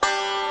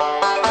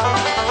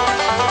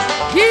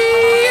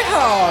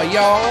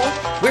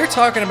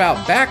talking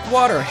about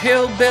backwater,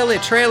 hillbilly,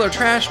 trailer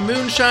trash,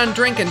 moonshine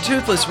drinking,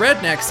 toothless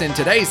rednecks in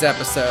today's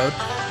episode.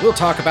 We'll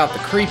talk about the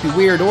creepy,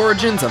 weird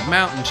origins of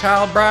mountain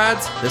child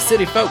brides, the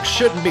city folks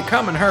shouldn't be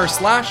coming her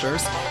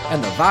slashers,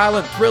 and the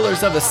violent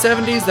thrillers of the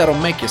 70s that'll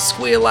make you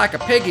squeal like a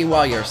piggy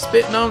while you're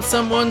spitting on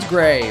someone's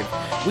grave.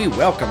 We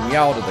welcome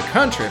y'all to the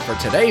country for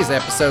today's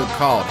episode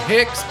called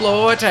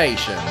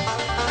Hicksploitation.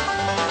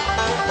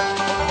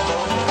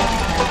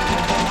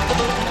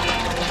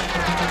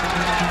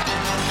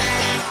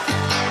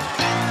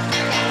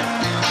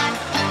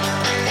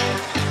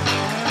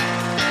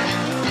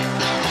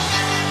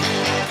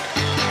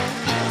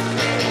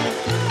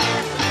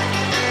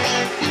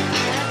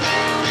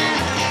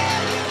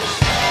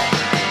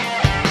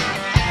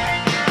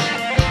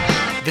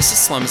 This is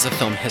Slums of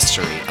Film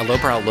History, a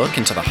lowbrow look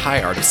into the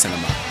high art of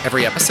cinema.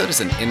 Every episode is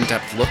an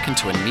in-depth look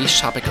into a niche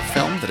topic of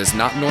film that is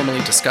not normally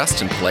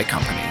discussed in polite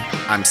company.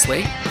 I'm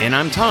Slate. And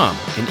I'm Tom.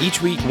 And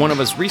each week, one of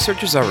us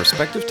researches our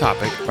respective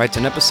topic, writes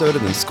an episode,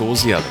 and then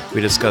schools the other.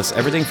 We discuss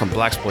everything from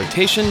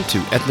blaxploitation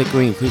to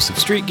ethnically inclusive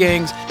street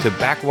gangs to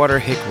backwater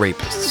hick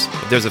rapists.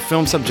 If there's a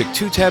film subject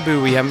too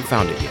taboo, we haven't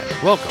found it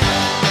yet. Welcome.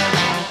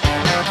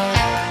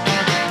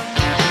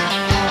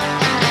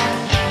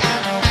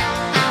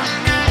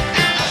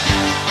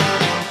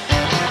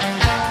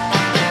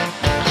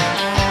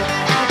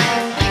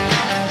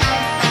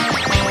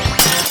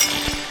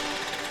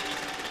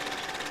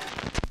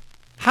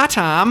 Hi,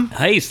 Tom.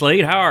 Hey,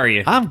 Slade, how are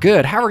you? I'm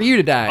good. How are you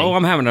today? Oh,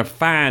 I'm having a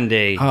fine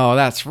day. Oh,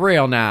 that's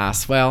real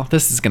nice. Well,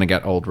 this is going to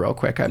get old real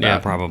quick, I bet. Yeah,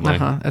 probably.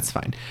 That's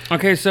fine.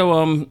 Okay,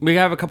 so we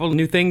have a couple of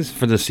new things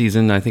for this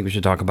season I think we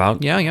should talk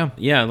about. Yeah.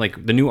 Yeah,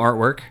 like the new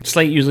artwork.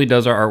 Slate usually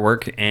does our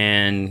artwork,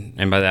 and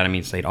by that I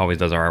mean Slate always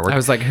does our artwork. I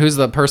was like, who's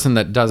the person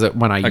that does it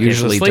when I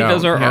usually so Slate don't?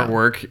 does our Yeah.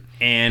 artwork,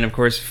 and of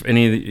course, if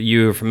any of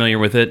you are familiar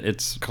with it,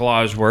 it's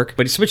collage work.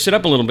 But he switched it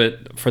up a little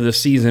bit for this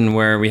season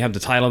where we have the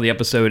title of the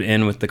episode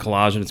in with the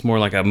collage, and it's more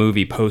like a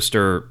movie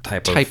poster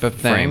type of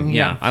thing. frame.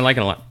 Yeah, I like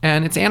it a lot.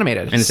 And it's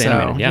animated. And it's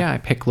animated, yeah. I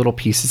pick little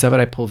pieces of it.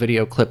 I pull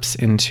video clips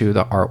into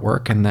the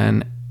artwork, and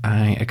then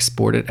I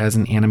export it as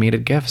an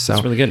animated GIF. So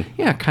it's really good.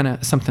 Yeah, kind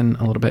of something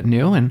a little bit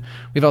new. And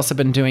we've also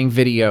been doing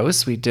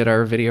videos. We did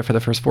our video for the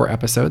first 4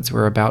 episodes.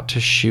 We're about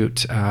to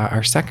shoot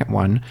our second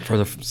one. For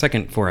the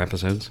second 4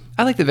 episodes.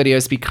 I like the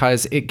videos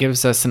because it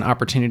gives us an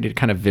opportunity to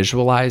kind of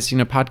visualize.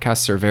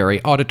 Podcasts are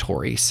very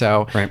auditory.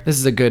 So This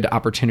is a good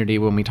opportunity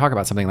when we talk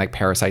about something like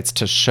parasites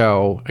to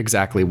show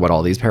exactly what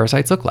all these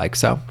parasites look like.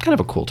 So kind of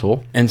a cool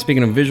tool. And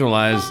speaking of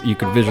visualize, you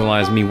could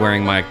visualize me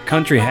wearing my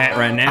country hat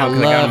right now. I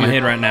got it on my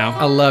head right now.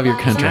 I love your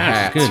country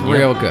hat. It's good. Good,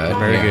 real yeah. good.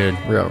 Very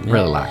good.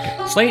 Really like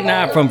it. Slate and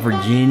I are from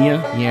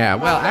Virginia. Yeah,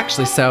 well,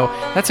 actually, so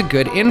that's a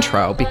good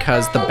intro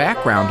because the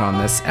background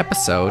on this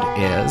episode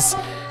is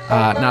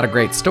not a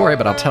great story,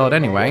 but I'll tell it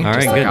anyway, All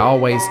just right, like good. I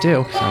always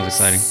do. Sounds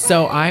exciting.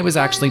 So I was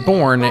actually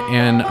born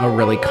in a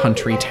really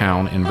country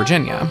town in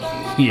Virginia.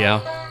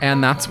 Yeah.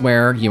 And that's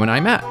where you and I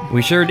met.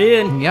 We sure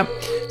did. Yep.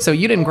 So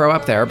you didn't grow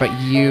up there, but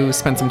you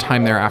spent some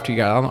time there after you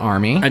got out of the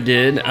Army. I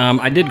did.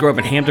 I did grow up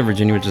in Hampton,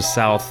 Virginia, which is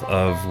south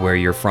of where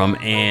you're from,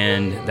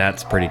 and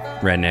that's pretty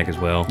redneck as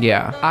well.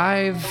 Yeah.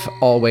 I've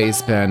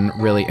always been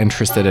really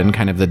interested in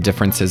kind of the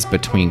differences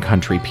between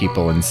country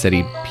people and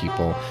city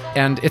people.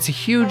 And it's a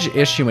huge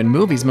issue in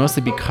movies,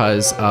 mostly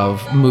because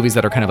of movies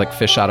that are kind of like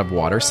fish out of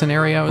water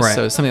scenarios. Right.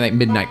 So something like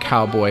Midnight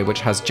Cowboy,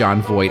 which has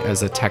Jon Voight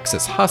as a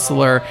Texas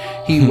hustler.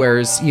 He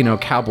wears,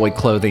 cowboy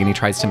clothing, and he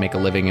tries to make a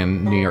living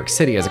in New York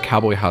City as a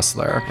cowboy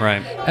hustler.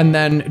 Right. And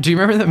then, do you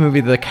remember the movie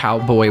The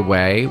Cowboy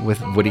Way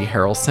with Woody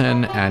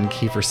Harrelson and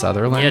Kiefer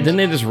Sutherland? Yeah, didn't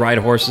they just ride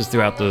horses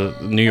throughout the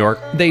New York?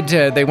 They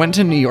did. They went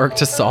to New York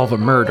to solve a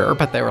murder,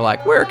 but they were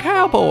like, we're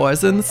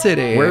cowboys in the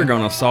city. We're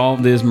going to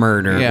solve this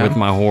murder with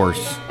my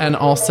horse. And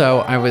also,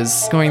 I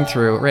was going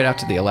through, right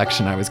after the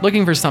election, I was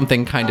looking for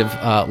something kind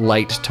of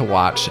light to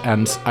watch,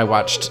 and I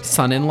watched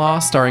Son-in-Law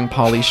starring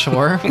Pauly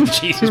Shore.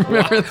 Jesus,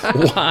 Remember that?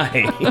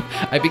 Why?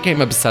 I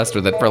became obsessed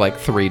with it for like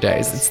 3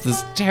 days. It's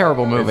this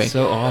terrible movie. It's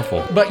so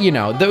awful. But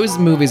those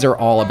movies are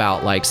all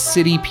about like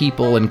city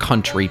people and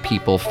country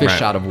people,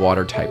 fish out of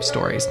water type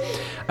stories.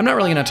 I'm not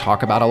really going to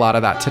talk about a lot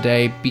of that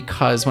today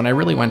because when I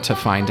really went to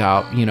find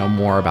out,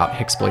 more about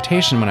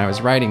Hicksploitation when I was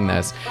writing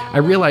this, I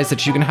realized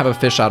that you can have a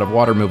fish out of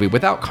water movie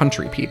without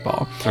country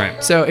people.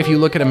 Right. So if you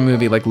look at a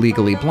movie like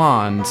Legally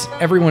Blonde,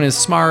 everyone is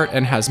smart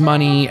and has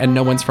money and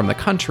no one's from the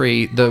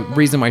country. The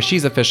reason why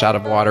she's a fish out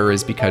of water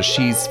is because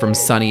she's from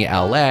sunny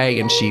LA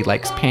and she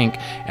likes pink,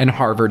 and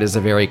Harvard is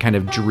a very kind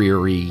of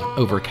dreary,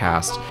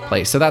 overcast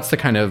place. So that's the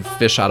kind of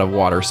fish out of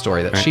water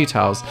story that she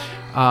tells.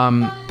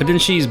 But then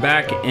she's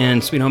back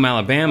in Sweet Home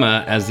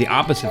Alabama as the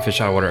opposite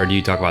fish out of water, or do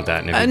you talk about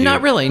that?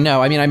 Not really,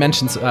 no. I mean, I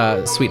mentioned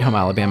Sweet Home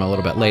Alabama a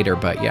little bit later,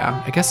 but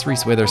yeah, I guess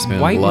Reese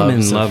Witherspoon White loves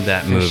women love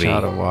that fish movie.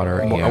 out of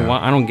water. Yeah.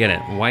 I don't get it.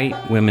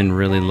 White women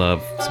really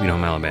love Sweet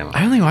Home Alabama.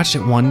 I only watched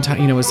it one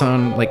time. It was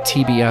on like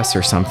TBS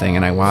or something,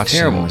 and I watched it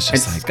and it was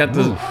just It's like, got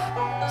the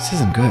This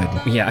isn't good.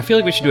 Yeah, I feel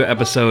like we should do an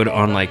episode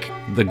on like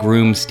the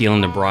groom stealing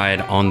the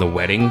bride on the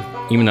wedding,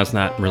 even though it's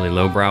not really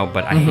lowbrow,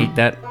 but I hate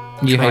that.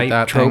 You hate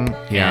that trope. thing?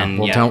 Yeah. And,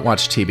 Well, don't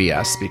watch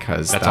TBS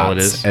because that's all it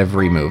is.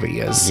 Every movie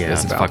is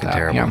it's about fucking that.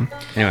 terrible.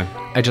 Yeah. Anyway.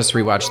 I just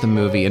rewatched the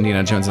movie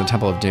Indiana Jones and the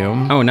Temple of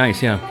Doom. Oh,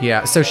 nice. Yeah.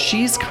 Yeah, so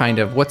she's kind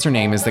of, what's her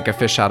name, is like a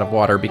fish out of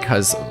water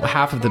because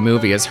half of the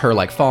movie is her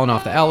like falling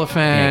off the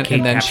elephant, Kate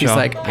and then she's Capshaw.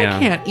 like, I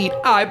can't eat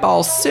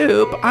eyeball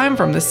soup. I'm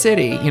from the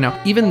city. You know,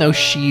 even though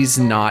she's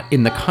not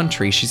in the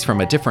country, she's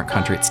from a different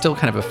country. It's still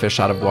kind of a fish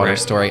out of water Right.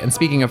 story. And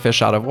speaking of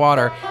fish out of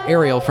water,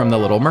 Ariel from The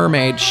Little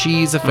Mermaid,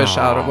 she's a fish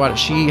out of water.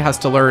 She has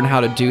to learn how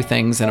to do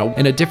things in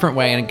a different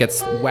way, and it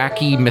gets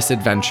wacky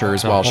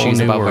misadventures while whole she's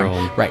new above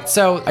world. her. Right.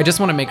 So I just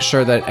want to make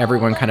sure that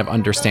everyone kind of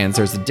understands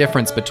there's a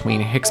difference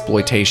between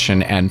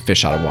hicksploitation and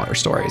fish out of water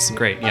stories.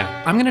 Great.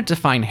 Yeah. I'm going to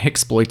define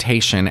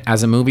hicksploitation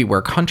as a movie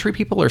where country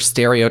people are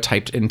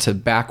stereotyped into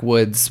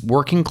backwoods,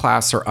 working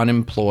class or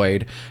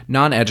unemployed,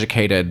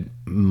 non-educated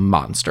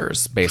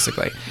monsters,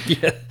 basically.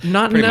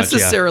 Not pretty much,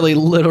 necessarily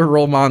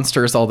literal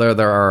monsters, although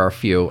there are a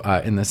few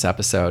in this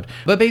episode.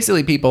 But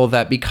basically people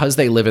that, because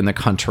they live in the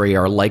country,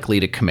 are likely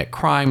to commit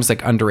crimes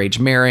like underage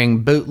marrying,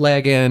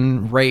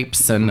 bootlegging,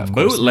 rapes, and of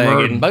course,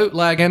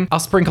 bootlegging. I'll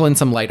sprinkle in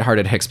some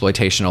lighthearted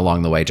hicksploitation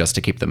along the way just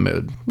to keep the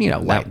mood,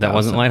 light. That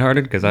wasn't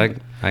lighthearted because I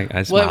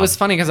Well, smiled. it was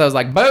funny because I was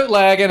like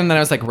bootlegging, and then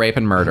I was like rape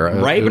and murder.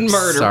 Rape and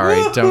murder. Sorry,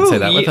 Woo-hoo! don't say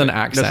that with Yeah, an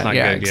accent. that's not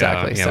Yeah, good.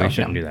 exactly. Yeah, So, we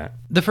shouldn't do that.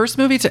 The first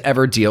movie to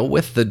ever deal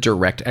with the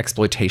direct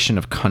exploitation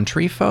of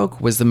country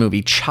folk was the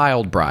movie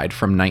Child Bride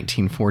from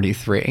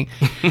 1943.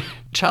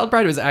 Child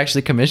Bride was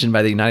actually commissioned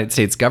by the United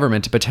States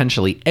government to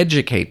potentially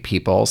educate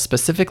people,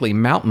 specifically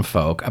mountain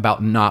folk,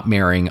 about not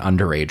marrying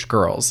underage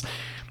girls.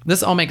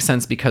 This all makes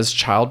sense because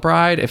Child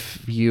Bride,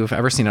 if you've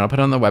ever seen it, I'll put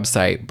it on the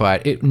website,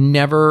 but it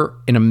never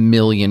in a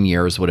million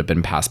years would have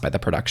been passed by the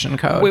production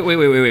code.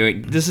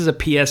 Wait. This is a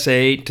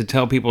PSA to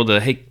tell people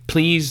to, hey,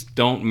 please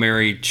don't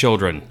marry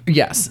children.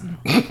 Yes,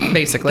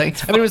 basically.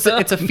 I mean, it's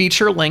a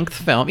feature-length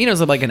film.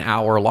 It's like an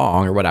hour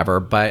long or whatever,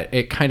 but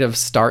it kind of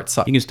starts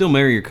off. You can still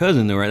marry your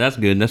cousin, though, right? That's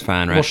good. That's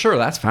fine, right? Well, sure,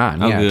 that's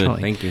fine. Oh, Yeah, good.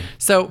 totally. Thank you.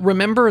 So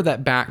remember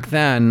that back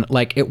then,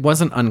 like, it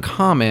wasn't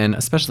uncommon,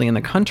 especially in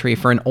the country,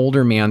 for an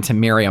older man to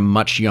marry a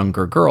much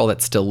younger girl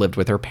that still lived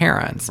with her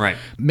parents. Right.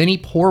 Many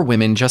poor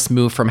women just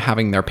moved from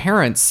having their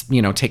parents,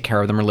 take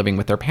care of them or living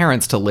with their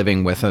parents to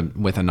living with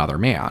another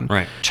man.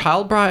 Right.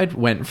 Child Bride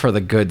went for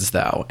the goods,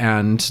 though,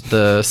 and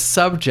the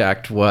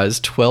subject was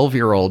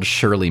 12-year-old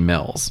Shirley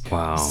Mills.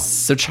 Wow.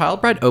 So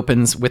Child Bride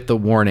opens with the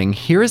warning,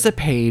 here is a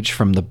page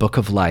from the Book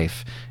of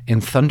Life. In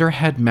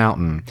Thunderhead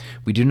Mountain,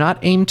 we do not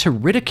aim to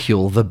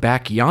ridicule the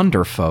back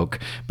yonder folk,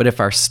 but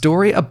if our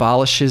story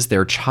abolishes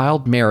their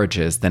child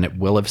marriages, then it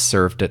will have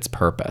served its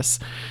purpose.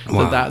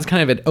 Wow. So that's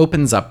kind of, it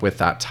opens up with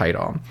that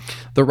title.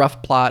 The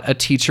rough plot, a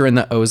teacher in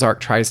the Ozark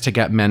tries to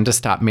get men to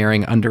stop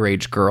marrying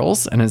underage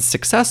girls and is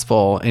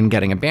successful in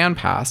getting a ban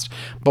passed.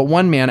 But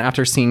one man,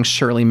 after seeing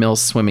Shirley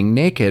Mills swimming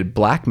naked,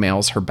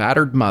 blackmails her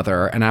battered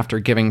mother, and after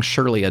giving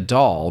Shirley a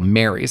doll,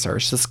 marries her.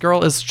 So this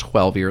girl is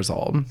 12 years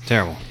old.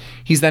 Terrible.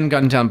 He's then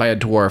gunned down by a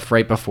dwarf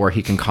right before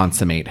he can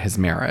consummate his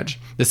marriage.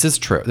 This is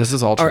true. This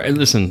is all true. All right,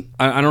 listen,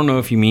 I don't know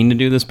if you mean to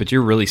do this, but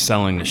you're really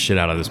selling the shit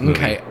out of this movie.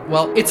 Okay,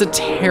 well, it's a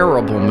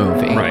terrible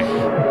movie. Right.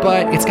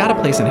 But it's got a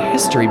place in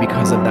history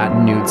because of that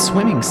nude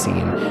swimming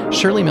scene.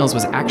 Shirley Mills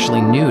was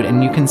actually nude,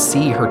 and you can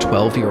see her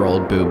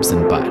 12-year-old boobs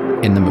and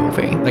butt in the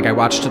movie. Like, I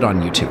watched it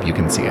on YouTube. You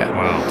can see it.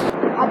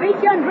 Wow. I'll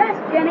beat you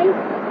undressed, Jenny.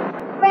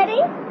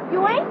 Freddie,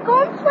 you ain't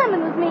going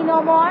swimming with me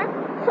no more,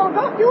 so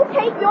don't you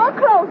take your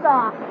clothes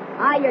off.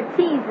 Ah, you're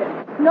teasing.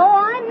 No,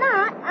 I'm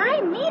not. I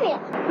mean it.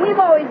 We've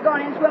always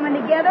gone in swimming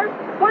together.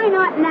 Why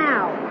not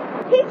now?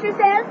 Teacher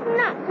says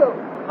not to.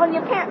 Well,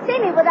 you can't see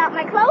me without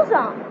my clothes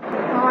on.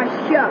 Oh,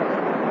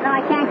 shucks. Now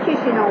I can't kiss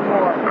you no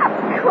more.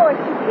 Of course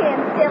you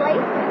can, silly.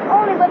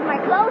 Only with my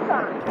clothes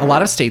on. A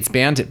lot of states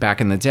banned it back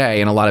in the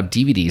day, and a lot of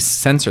DVDs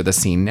censor the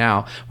scene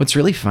now. What's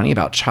really funny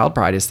about Child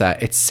Bride is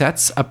that it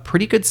sets a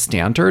pretty good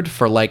standard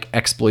for, like,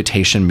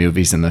 exploitation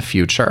movies in the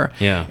future.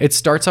 Yeah. It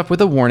starts off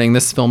with a warning.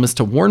 This film is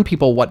to warn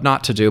people what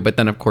not to do, but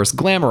then, of course,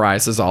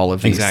 glamorizes all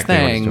of these Exactly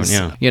what it's things.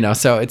 doing, yeah.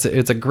 So it's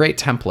a great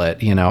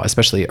template,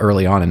 especially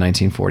early on in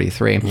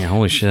 1943. Yeah,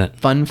 holy shit.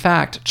 Fun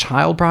fact,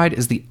 Child Bride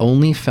is the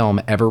only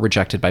film ever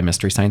rejected by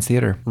Mystery Science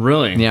Theater.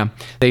 Really? Yeah.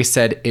 They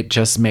said it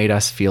just made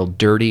us feel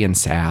dirty and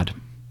sad.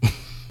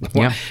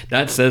 Yeah.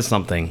 That says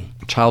something.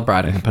 Child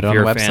Bride. I can put it If on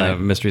you're the a fan website.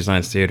 of Mystery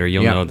Science Theater,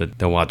 you'll Yeah. know that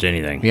they'll watch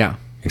anything. Yeah.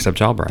 Except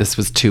Child Bride. This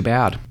was too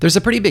bad. There's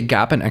a pretty big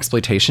gap in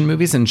exploitation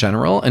movies in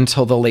general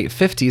until the late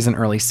 50s and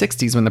early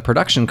 60s when the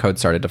production code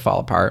started to fall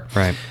apart.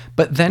 Right.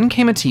 But then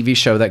came a TV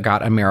show that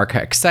got America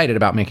excited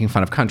about making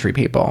fun of country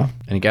people.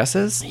 Any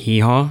guesses?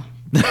 Hee-haw?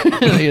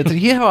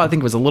 Yeah, I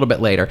think it was a little bit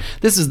later.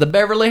 This is the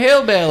Beverly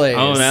Hillbillies.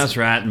 Oh, that's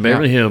right.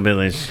 Beverly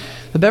Hillbillies.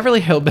 The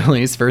Beverly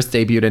Hillbillies first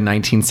debuted in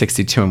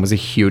 1962 and was a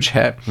huge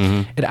hit.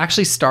 It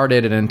actually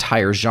started an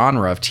entire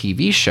genre of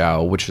TV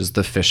show, which was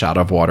the fish out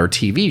of water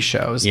TV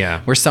shows,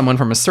 Yeah. where someone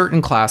from a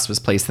certain class was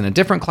placed in a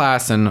different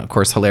class, and of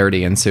course,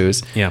 hilarity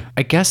ensues. Yeah.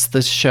 I guess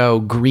the show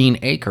Green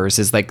Acres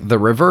is like the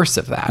reverse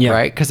of that, Yeah.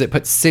 right? Because it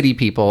puts city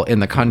people in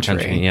the country.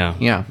 Country, yeah.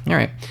 Yeah. All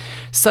right.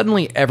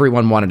 Suddenly,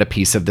 everyone wanted a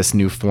piece of this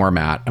new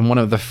format, and one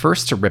of the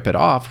first to rip it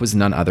off was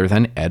none other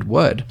than Ed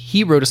Wood.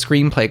 He wrote a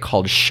screenplay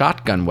called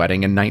Shotgun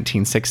Wedding in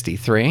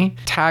 1963.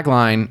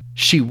 Tagline,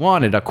 "She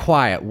wanted a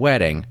quiet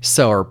wedding,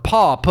 so her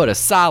pa put a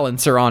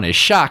silencer on his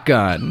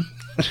shotgun."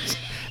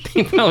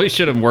 He probably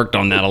should have worked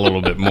on that a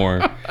little bit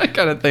more. I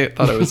kind of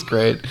thought it was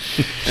great.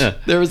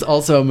 There was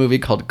also a movie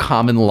called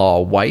Common Law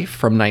Wife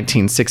from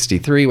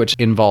 1963, which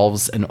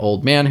involves an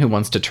old man who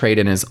wants to trade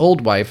in his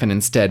old wife and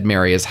instead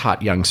marry his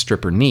hot young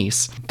stripper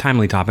niece.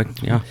 Timely topic,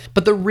 yeah.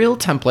 But the real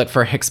template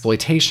for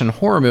exploitation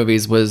horror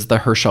movies was the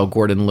Herschel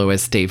Gordon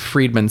Lewis, Dave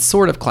Friedman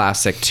sort of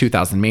classic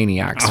 2000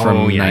 Maniacs from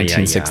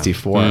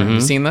 1964. Have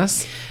you seen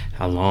this?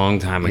 A long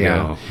time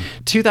ago.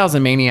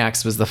 2000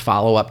 Maniacs was the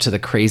follow-up to the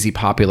crazy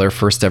popular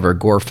first ever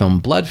gore film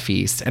Blood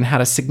Feast and had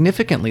a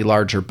significantly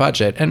larger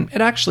budget, and it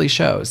actually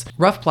shows.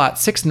 Rough plot,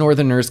 6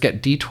 Northerners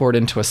get detoured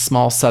into a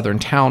small southern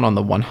town on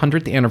the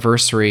 100th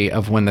anniversary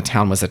of when the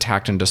town was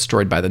attacked and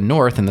destroyed by the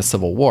North in the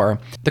Civil War.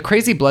 The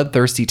crazy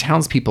bloodthirsty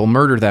townspeople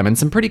murder them in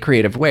some pretty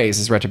creative ways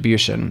as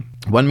retribution.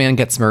 One man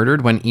gets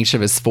murdered when each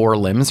of his 4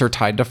 limbs are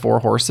tied to 4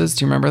 horses.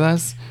 Do you remember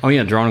this? Oh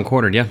yeah, drawn and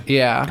quartered, yeah.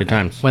 Yeah. Good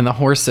times. When the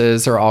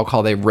horses are all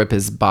called, they rip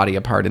his body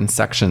apart in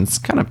sections.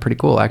 Kind of pretty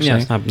cool, actually.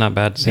 Yeah, it's not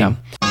bad to see. Yeah.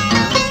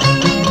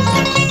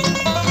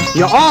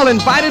 You're all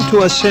invited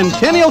to a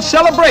centennial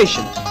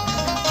celebration.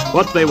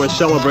 What they were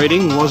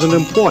celebrating wasn't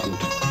important,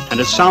 and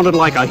it sounded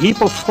like a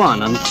heap of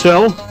fun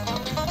until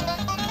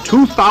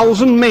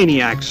 2,000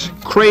 maniacs,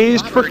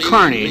 crazed for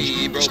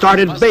carnage,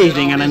 started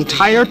bathing an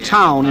entire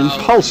town in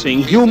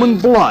pulsing human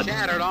blood.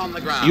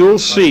 You'll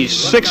see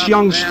 6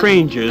 young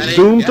strangers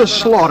doomed to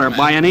slaughter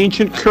by an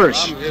ancient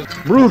curse.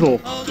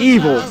 Brutal,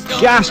 evil,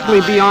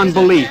 ghastly beyond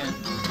belief.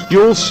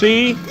 You'll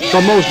see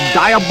the most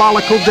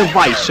diabolical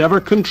device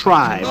ever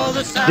contrived,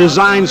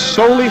 designed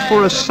solely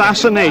for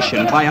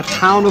assassination by a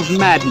town of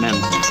madmen,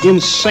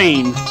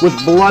 insane with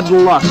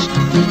bloodlust.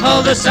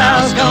 Oh, the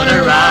South's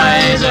gonna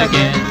rise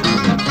again.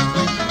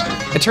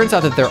 It turns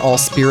out that they're all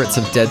spirits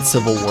of dead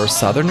Civil War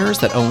Southerners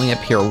that only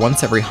appear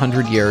once every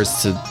 100 years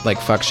to, like,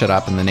 fuck shit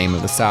up in the name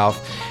of the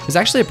South. It was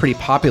actually a pretty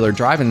popular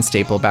drive-in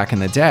staple back in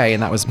the day,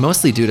 and that was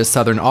mostly due to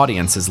Southern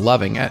audiences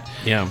loving it.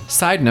 Yeah.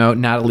 Side note,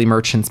 Natalie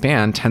Merchant's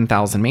band,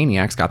 10,000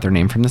 Maniacs, got their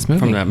name from this movie.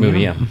 From that movie,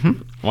 yeah.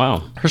 Mm-hmm.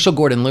 Wow. Herschel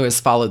Gordon Lewis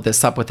followed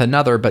this up with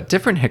another but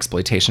different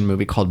exploitation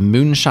movie called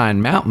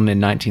Moonshine Mountain in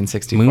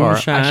 1964.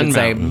 Moonshine I should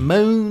say Mountain.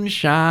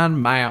 Moonshine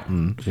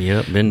Mountain.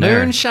 Yep, been there.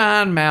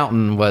 Moonshine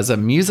Mountain was a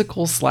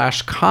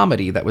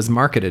musical/comedy that was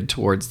marketed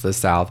towards the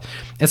South.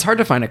 It's hard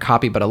to find a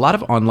copy, but a lot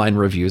of online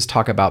reviews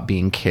talk about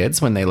being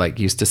kids when they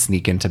used to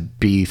sneak into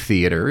B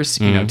theaters,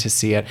 you know, to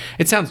see it.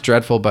 It sounds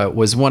dreadful, but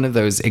was one of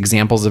those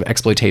examples of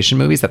exploitation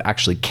movies that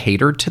actually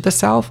catered to the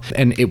South,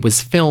 and it was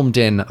filmed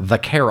in the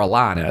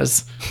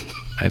Carolinas.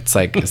 It's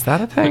like, is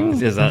that a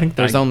thing? I think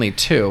there's only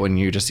 2, and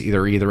you just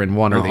either in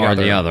one or the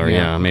other. Or the other,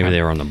 yeah. Maybe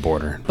they were on the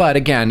border. But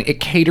again, it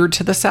catered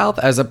to the South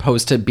as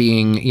opposed to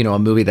being, a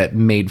movie that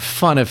made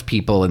fun of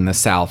people in the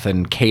South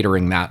and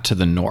catering that to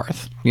the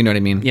North. You know what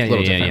I mean? Yeah, A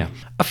little yeah.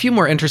 A few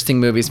more interesting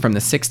movies from the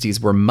 60s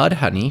were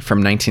Mudhoney from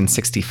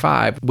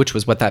 1965, which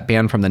was what that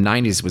band from the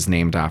 90s was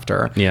named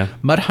after. Yeah.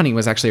 Mudhoney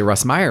was actually a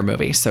Russ Meyer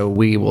movie, so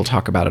we will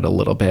talk about it a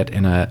little bit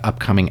in an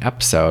upcoming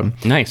episode.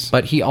 Nice.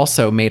 But he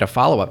also made a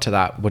follow-up to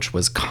that, which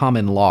was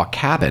Common Law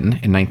Cabin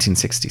in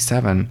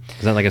 1967.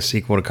 Is that like a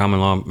sequel to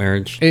Common Law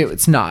Marriage?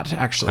 It's not,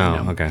 actually.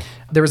 Oh, no. okay.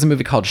 There was a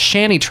movie called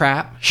Shanty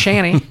Trap.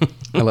 Shanty.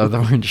 I love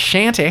the word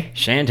shanty.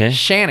 Shanty.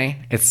 Shanty.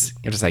 You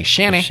have to say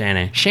shanty.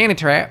 Shanty. Shanty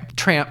Trap.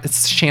 Tramp.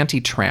 It's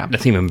Shanty Tramp.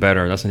 That's even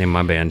better. That's the name of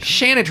my band.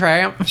 Shanty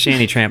Trap.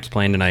 Shanty Tramp's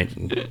playing tonight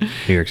in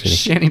New York City.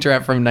 Shanty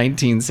Trap from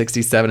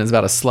 1967 is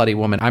about a slutty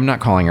woman. I'm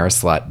not calling her a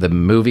slut. The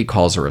movie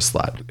calls her a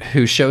slut,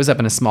 who shows up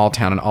in a small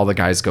town and all the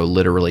guys go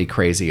literally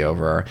crazy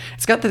over her.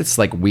 It's got this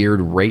weird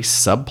race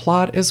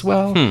subplot as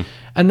well.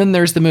 And then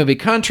there's the movie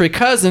Country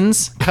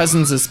Cousins.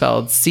 Cousins is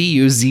spelled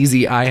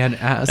Cuzzins.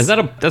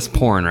 That's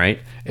porn, right?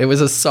 It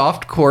was a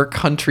softcore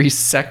country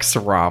sex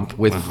romp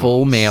with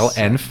full male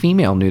and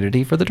female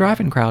nudity for the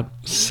drive-in crowd.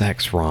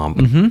 Sex romp.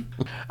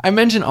 Mm-hmm. I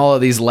mention all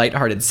of these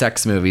lighthearted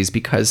sex movies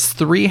because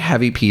 3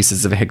 heavy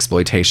pieces of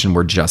exploitation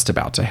were just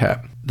about to hit.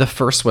 The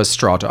first was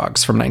Straw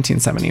Dogs from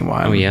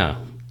 1971. Oh, yeah.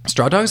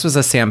 Straw Dogs was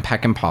a Sam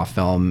Peckinpah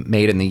film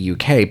made in the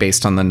UK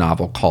based on the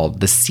novel called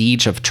The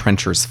Siege of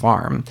Trencher's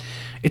Farm.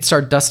 It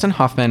starred Dustin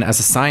Hoffman as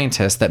a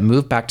scientist that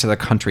moved back to the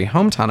country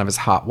hometown of his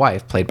hot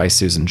wife, played by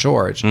Susan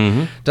George.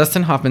 Mm-hmm.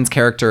 Dustin Hoffman's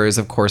character is,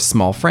 of course,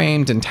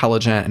 small-framed,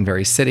 intelligent, and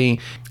very city.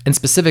 And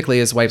specifically,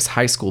 his wife's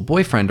high school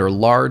boyfriend are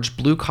large,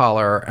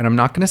 blue-collar, and I'm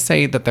not going to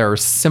say that they're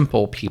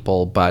simple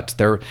people, but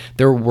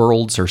their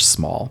worlds are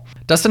small.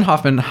 Dustin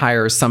Hoffman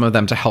hires some of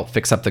them to help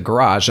fix up the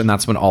garage, and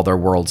that's when all their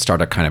worlds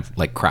start to kind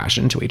of crash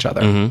into each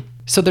other. Mm-hmm.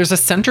 So there's a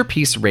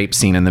centerpiece rape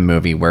scene in the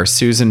movie where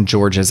Susan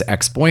George's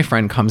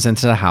ex-boyfriend comes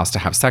into the house to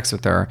have sex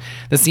with her.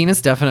 The scene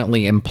is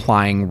definitely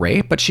implying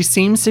rape, but she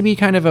seems to be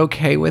kind of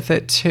okay with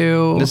it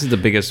too. This is the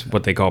biggest,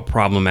 what they call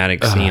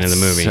problematic scene in the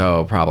movie.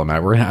 So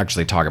problematic. We're going to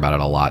actually talk about it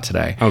a lot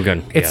today. Oh,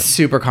 good. It's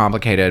super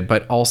complicated,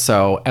 but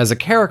also as a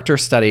character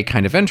study,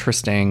 kind of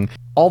interesting.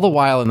 All the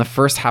while in the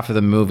first half of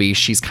the movie,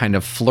 she's kind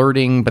of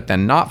flirting, but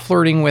then not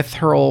flirting with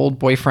her old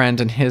boyfriend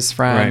and his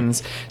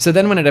friends. Right. So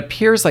then when it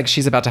appears like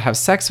she's about to have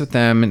sex with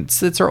them, and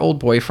it's her old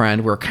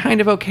boyfriend, we're kind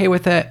of okay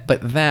with it.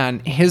 But then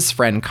his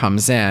friend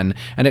comes in,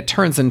 and it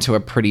turns into a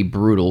pretty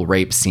brutal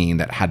rape scene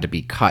that had to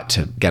be cut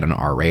to get an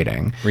R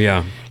rating.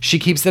 Yeah. She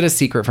keeps it a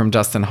secret from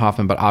Dustin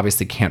Hoffman, but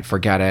obviously can't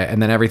forget it.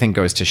 And then everything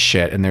goes to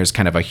shit, and there's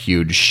kind of a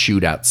huge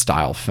shootout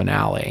style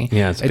finale.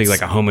 Yeah, it's big,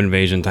 like a home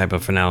invasion type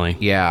of finale.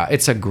 Yeah,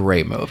 it's a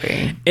great movie.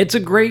 It's a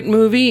great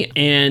movie,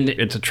 and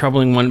it's a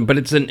troubling one, but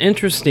it's an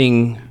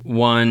interesting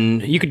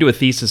one. You could do a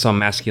thesis on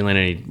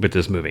masculinity with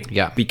this movie.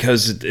 Yeah.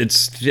 Because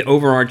it's the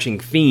overarching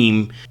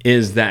theme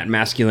is that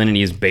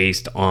masculinity is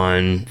based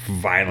on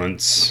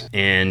violence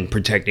and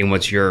protecting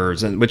what's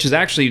yours, and which is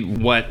actually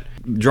what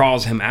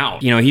draws him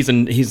out. You know,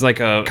 he's like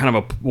a kind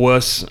of a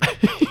wuss.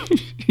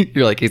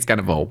 You're like, he's kind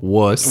of a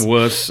wuss.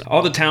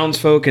 All the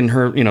townsfolk and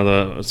her,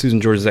 the Susan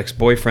George's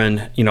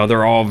ex-boyfriend,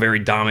 they're all very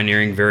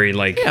domineering, very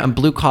like... Yeah,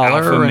 blue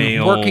collar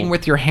and working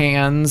with your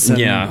hands. And,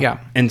 yeah.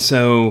 And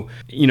so,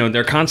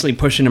 they're constantly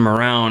pushing him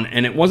around.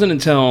 And it wasn't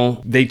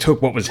until they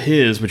took what was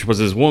his, which was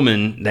his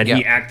woman, that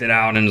he acted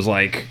out and was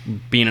like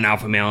being an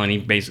alpha male. And he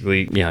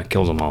basically,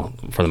 kills them all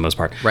for the most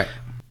part. Right.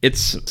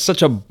 It's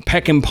such a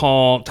peck and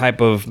paw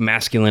type of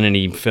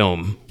masculinity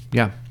film.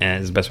 Yeah. And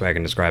it's the best way I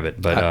can describe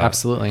it. But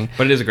absolutely.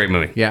 But it is a great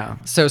movie. Yeah.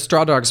 So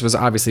Straw Dogs was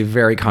obviously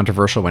very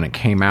controversial when it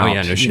came out. Oh,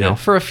 yeah, no shit.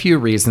 For a few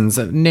reasons,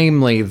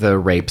 namely the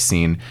rape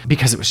scene,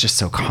 because it was just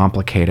so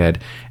complicated.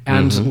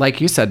 And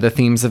like you said, the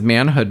themes of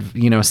manhood,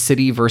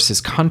 city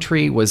versus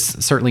country was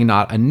certainly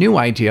not a new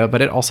idea,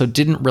 but it also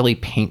didn't really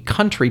paint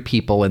country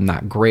people in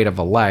that great of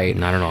a light.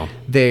 Not at all.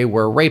 They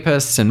were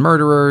rapists and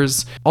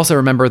murderers. Also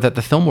remember that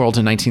the film world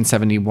in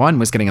 1971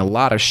 was getting a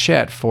lot of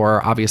shit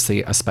for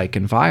obviously a spike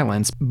in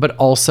violence, but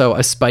also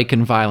a spike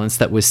in violence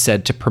that was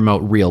said to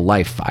promote real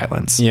life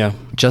violence. Yeah.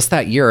 Just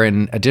that year,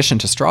 in addition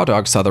to Straw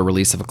Dogs, saw the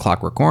release of A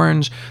Clockwork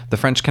Orange, The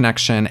French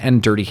Connection,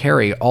 and Dirty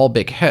Harry, all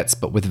big hits,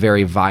 but with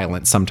very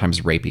violent,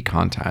 sometimes rapey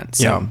content.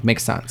 So,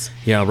 makes sense.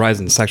 Yeah, rise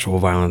in sexual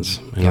violence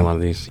in a lot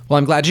of these. Well,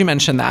 I'm glad you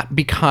mentioned that,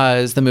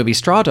 because the movie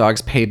Straw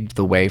Dogs paved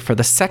the way for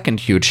the second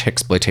huge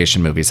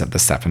Hicksploitation movies of the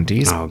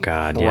 70s. Oh,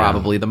 God,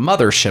 Probably the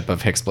mothership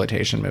of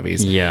Hicksploitation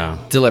movies. Yeah.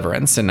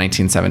 Deliverance in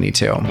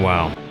 1972.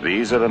 Wow.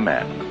 These are the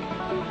men.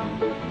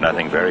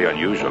 Nothing very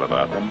unusual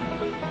about them.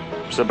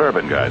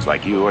 Suburban guys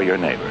like you or your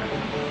neighbor.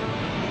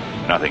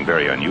 Nothing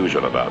very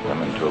unusual about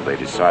them until they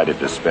decided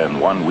to spend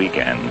one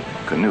weekend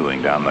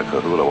canoeing down the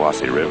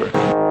Cohulawasi River.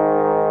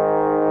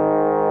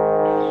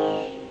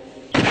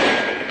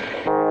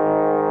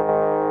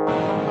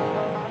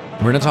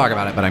 We're going to talk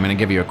about it, but I'm going to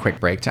give you a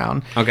quick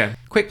breakdown. Okay.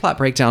 Quick plot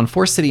breakdown.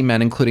 4 city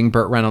men, including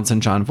Burt Reynolds and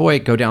John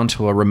Voight, go down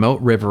to a remote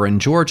river in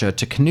Georgia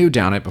to canoe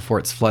down it before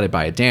it's flooded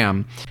by a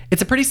dam.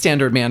 It's a pretty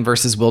standard man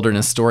versus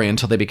wilderness story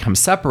until they become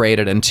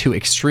separated and 2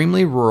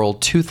 extremely rural,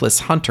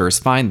 toothless hunters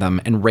find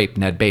them and rape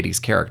Ned Beatty's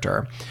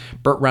character.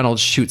 Burt Reynolds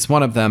shoots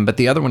one of them, but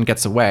the other one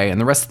gets away, and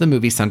the rest of the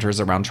movie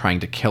centers around trying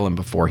to kill him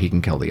before he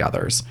can kill the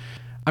others.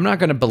 I'm not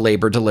going to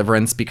belabor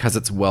Deliverance because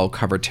it's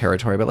well-covered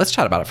territory, but let's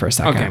chat about it for a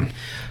second. Okay.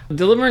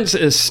 Deliverance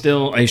is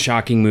still a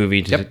shocking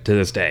movie to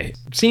this day.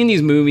 Seeing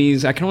these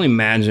movies, I can only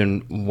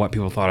imagine what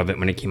people thought of it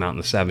when it came out in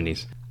the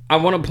 70s. I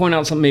want to point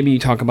out something, maybe you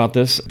talk about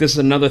this. This is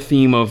another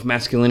theme of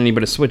masculinity,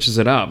 but it switches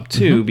it up,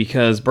 too,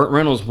 because Burt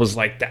Reynolds was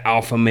like the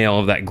alpha male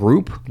of that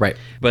group. Right.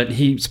 But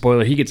he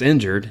gets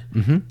injured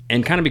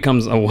and kind of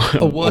becomes a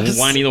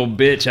whiny little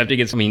bitch after he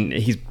gets,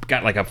 he's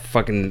got like a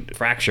fucking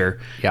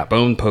fracture,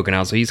 bone poking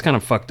out, so he's kind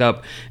of fucked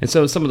up. And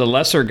so some of the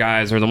lesser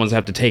guys are the ones that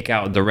have to take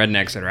out the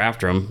rednecks that are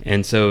after him,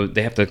 and so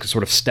they have to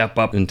sort of step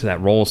up into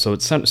that role, so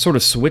it sort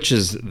of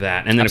switches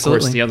that. And then, of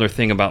course, the other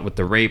thing with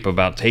the rape,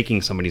 about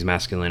taking somebody's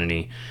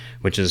masculinity,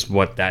 which is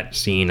what that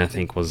scene, I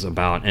think, was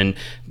about. And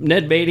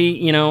Ned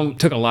Beatty,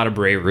 took a lot of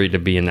bravery to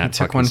be in that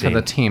took one scene. For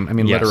the team.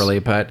 Literally.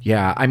 But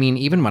yeah,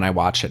 even when I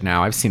watch it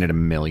now, I've seen it a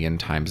million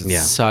times.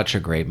 It's such a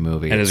great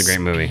movie. It is a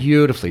great movie.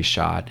 Beautifully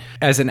shot.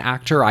 As an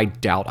actor, I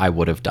doubt I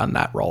would have done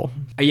that role.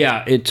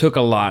 Yeah, it took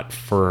a lot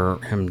for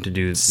him to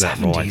do that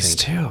role, I think. 70s,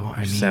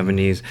 too.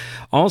 70s.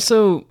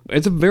 Also,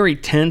 it's a very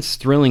tense,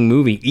 thrilling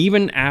movie.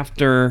 Even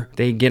after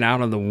they get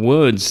out of the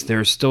woods,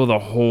 there's still the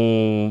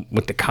whole,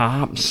 with the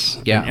cops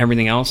and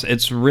everything else.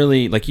 It's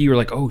really, like, you were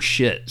like, oh,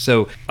 shit.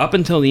 So, up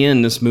until the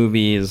end, this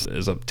movie is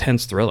a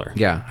tense thriller.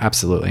 Yeah,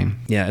 absolutely.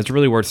 Yeah, it's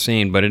really worth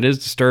seeing, but it is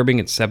disturbing.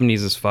 It's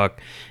 70s as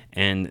fuck.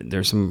 And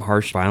there's some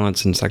harsh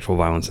violence and sexual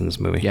violence in this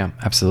movie. Yeah,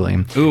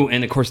 absolutely. Ooh,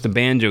 and of course the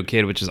Banjo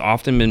Kid, which has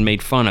often been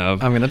made fun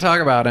of. I'm going to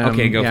talk about him.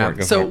 Okay, go for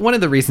it. So one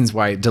of the reasons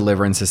why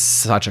Deliverance is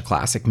such a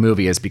classic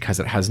movie is because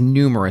it has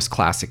numerous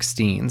classic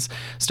scenes,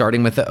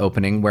 starting with the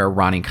opening where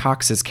Ronnie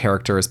Cox's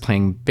character is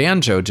playing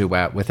banjo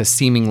duet with a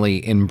seemingly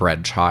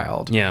inbred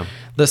child. Yeah.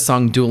 The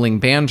song Dueling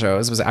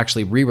Banjos was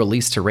actually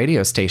re-released to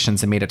radio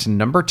stations and made it to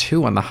number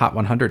 2 on the Hot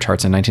 100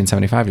 charts in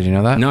 1975. Did you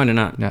know that? No, I did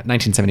not. No,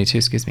 1972,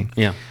 excuse me.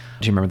 Yeah.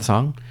 Do you remember the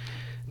song?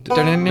 It's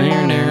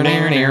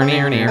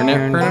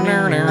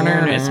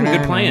some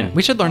good playing.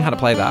 We should learn how to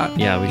play that.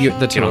 Yeah, we should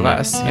The two get on of that.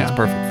 us. That's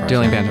perfect for us.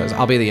 Dueling banjos.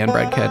 I'll be the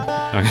inbred kid.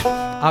 Okay.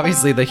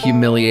 Obviously, the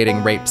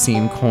humiliating rape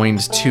scene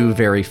coined two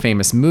very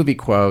famous movie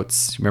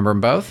quotes. Remember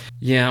them both?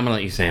 Yeah, I'm gonna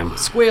let you say them.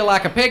 Squeal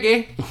like a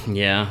piggy.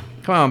 Yeah.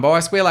 Come on, boy,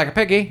 squeal like a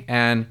piggy.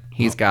 And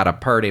he's got a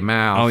purty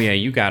mouth. Oh yeah,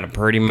 you got a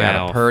pretty Got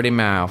mouth. a purty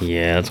mouth.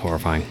 Yeah, that's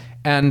horrifying.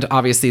 And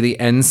obviously, the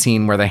end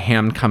scene where the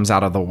hand comes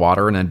out of the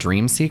water in a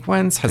dream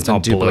sequence has been all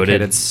duplicated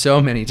bloated.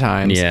 so many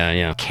times.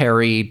 Yeah.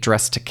 Carrie,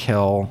 Dressed to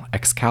Kill,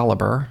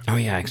 Excalibur. Oh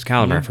yeah,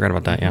 Excalibur. I forgot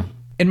about that. Yeah.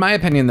 In my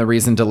opinion, the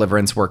reason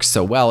Deliverance works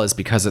so well is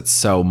because it's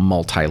so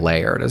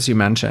multi-layered, as you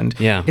mentioned.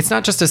 Yeah. It's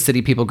not just a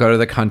city people go to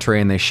the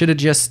country and they should have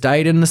just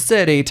stayed in the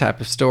city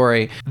type of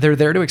story. They're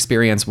there to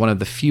experience one of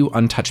the few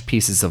untouched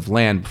pieces of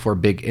land before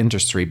big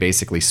industry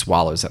basically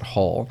swallows it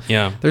whole.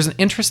 Yeah. There's an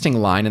interesting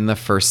line in the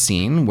first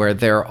scene where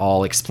they're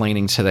all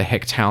explaining to the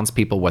hick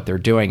townspeople what they're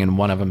doing, and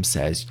one of them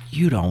says,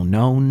 "You don't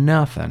know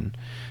nothing,"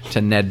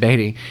 to Ned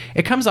Beatty.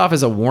 It comes off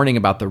as a warning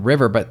about the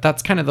river, but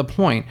that's kind of the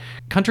point.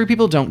 Country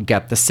people don't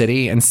get the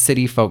city, and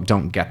city folk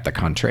don't get the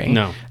country.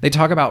 No. They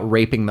talk about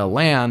raping the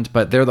land,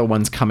 but they're the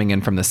ones coming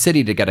in from the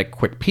city to get a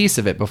quick piece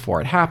of it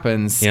before it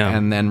happens. Yeah.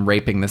 And then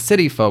raping the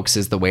city folks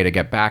is the way to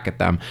get back at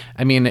them.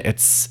 I mean,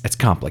 it's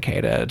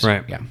complicated.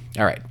 Right. Yeah.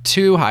 All right.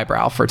 Too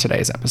highbrow for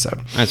today's episode.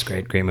 That's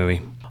great. Great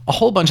movie. A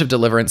whole bunch of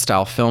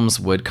Deliverance-style films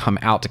would come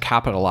out to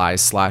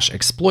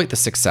capitalize/exploit the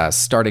success,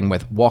 starting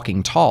with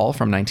Walking Tall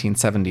from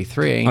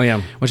 1973, Oh,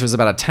 yeah. which was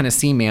about a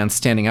Tennessee man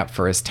standing up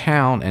for his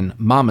town, and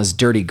Mama's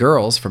Dirty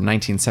Girls from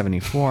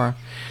 1974.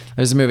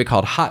 There's a movie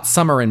called Hot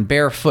Summer in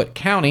Barefoot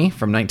County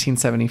from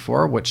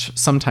 1974, which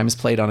sometimes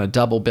played on a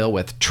double bill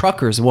with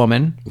Trucker's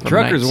Woman from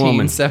Trucker's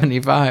Woman.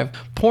 1975.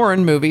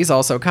 Porn movies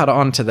also caught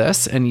on to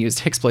this and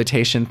used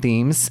exploitation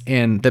themes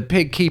in The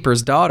Pig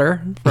Keeper's Daughter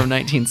from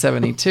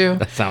 1972.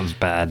 That sounds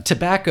bad.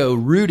 Tobacco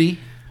Rudy,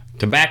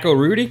 Tobacco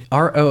Rudy?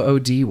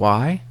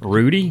 Roody.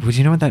 Rudy? Would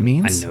you know what that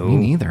means? I know. Me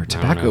neither.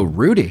 Tobacco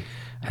Rudy.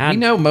 We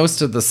know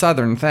most of the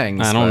southern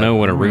things. I don't but- know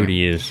what a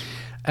Rudy is.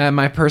 And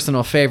my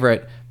personal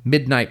favorite,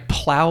 Midnight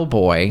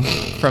Plowboy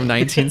from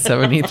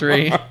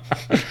 1973.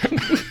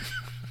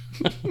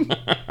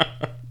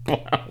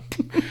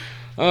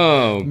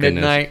 Oh, goodness.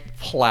 Midnight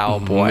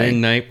Plowboy.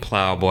 Midnight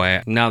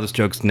Plowboy. Now this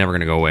joke's never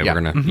going to go away. Yeah.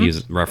 We're going to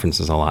use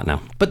references a lot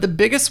now. But the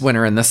biggest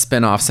winner in the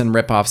spin-offs and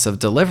rip-offs of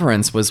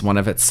Deliverance was one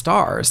of its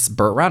stars,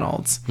 Burt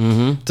Reynolds.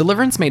 Mm-hmm.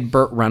 Deliverance made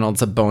Burt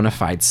Reynolds a bona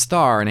fide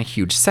star and a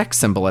huge sex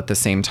symbol at the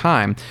same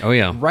time. Oh,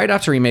 yeah. Right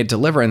after he made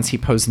Deliverance, he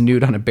posed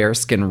nude on a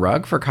bearskin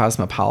rug for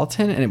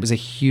Cosmopolitan, and it was a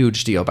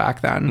huge deal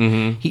back then.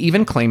 Mm-hmm. He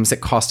even claims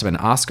it cost him an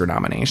Oscar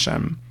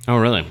nomination. Oh,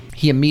 really?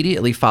 He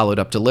immediately followed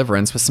up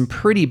Deliverance with some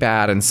pretty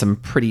bad and some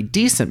pretty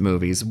decent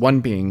movies, one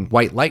being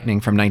White Lightning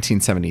from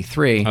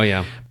 1973. Oh,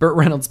 yeah. Burt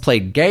Reynolds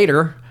played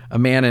Gator, a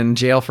man in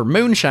jail for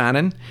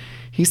moonshining.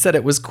 He said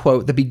it was,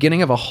 quote, the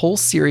beginning of a whole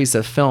series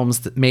of films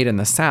that made in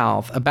the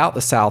South, about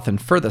the South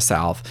and for the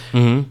South.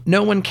 Mm-hmm.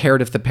 No one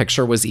cared if the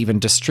picture was even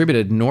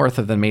distributed north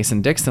of the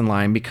Mason-Dixon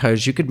line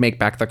because you could make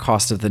back the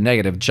cost of the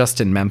negative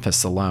just in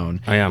Memphis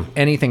alone. Oh, yeah.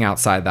 Anything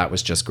outside that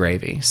was just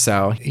gravy.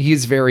 So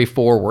he's very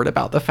forward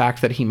about the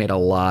fact that he made a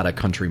lot of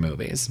country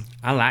movies.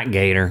 I like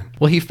Gator.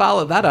 Well, he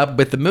followed that up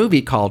with the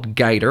movie called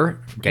Gator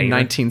in Gator.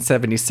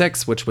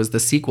 1976, which was the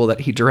sequel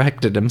that he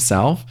directed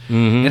himself.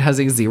 Mm-hmm. It has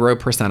a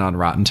 0% on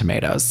Rotten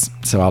Tomatoes.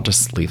 So I'll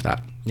just leave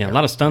that. Yeah, a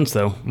lot of stunts,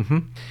 though. Mm-hmm.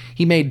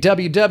 He made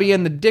WW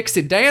and the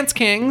Dixie Dance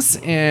Kings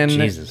in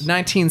Jesus.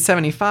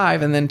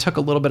 1975 and then took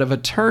a little bit of a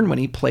turn when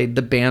he played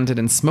the Bandit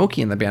and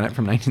Smokey and the Bandit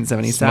from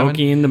 1977.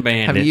 Smokey and the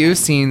Bandit. Have you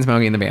seen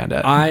Smokey and the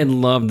Bandit? I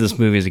loved this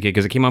movie as a kid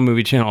because it came on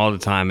Movie Channel all the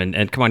time.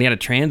 And come on, he had a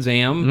Trans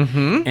Am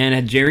and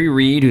had Jerry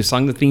Reed who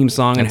sung the theme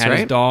song and That's had right.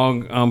 his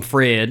dog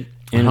Fred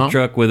in Uh-huh. his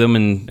truck with him.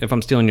 And if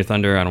I'm stealing your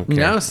thunder, I don't care.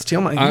 No, steal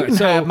my. You can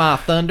so have my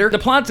thunder. The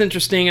plot's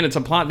interesting, and it's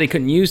a plot they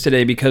couldn't use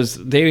today because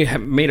they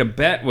have made a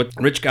bet with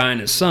Rich Guy and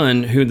his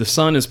son, who the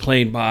son is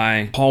played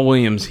by Paul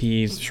Williams.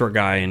 He's a short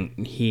guy,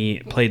 and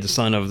he played the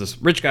son of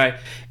this rich guy.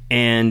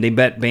 And they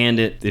bet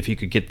Bandit if you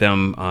could get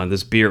them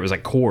this beer. It was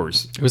like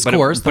Coors. It was but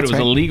Coors, but it that's was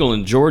right. illegal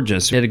in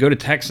Georgia. So they had to go to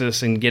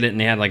Texas and get it, and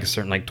they had like a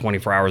certain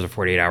 24 hours or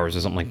 48 hours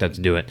or something like that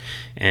to do it.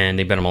 And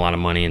they bet him a lot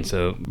of money. And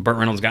so Burt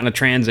Reynolds got in a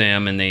Trans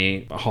Am, and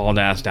they hauled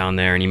ass down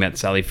there, and he met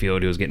Sally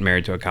Field, who was getting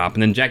married to a cop.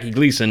 And then Jackie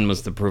Gleason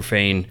was the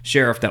profane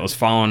sheriff that was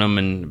following him,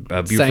 and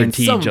Saying, Buford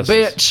T. some Justice.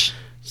 bitch.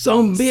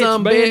 Some bitch,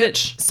 Some bandit.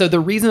 bitch. So the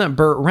reason that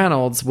Burt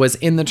Reynolds was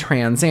in the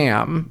Trans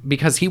Am,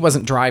 because he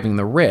wasn't driving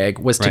the rig,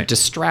 was to Right.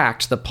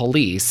 distract the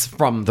police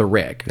from the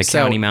rig. The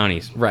county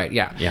mounties. Right,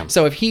 yeah. Yeah.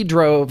 So if he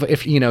drove,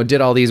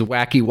 did all these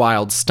wacky,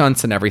 wild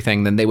stunts and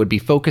everything, then they would be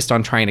focused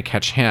on trying to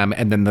catch him,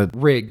 and then the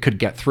rig could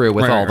get through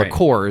with Right, all the right.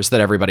 Coors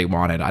that everybody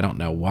wanted. I don't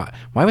know why.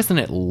 Why wasn't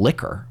it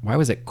liquor? Why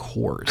was it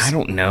Coors? I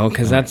don't know,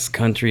 because that's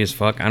country as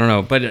fuck. I don't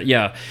know. But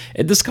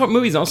this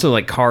movie's also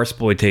like car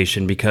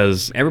exploitation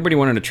because everybody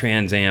wanted a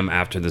Trans Am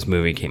after this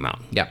movie came out.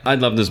 Yeah. I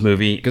love this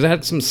movie because it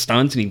had some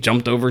stunts and he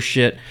jumped over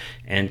shit.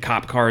 and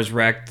cop cars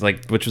wrecked,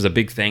 like, which was a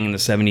big thing in the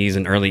 70s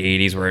and early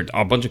 80s, where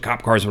a bunch of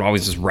cop cars would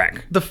always just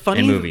wreck. The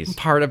funny in movies.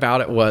 part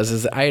about it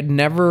is I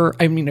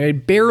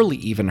had barely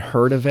even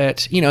heard of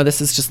it.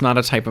 This is just not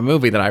a type of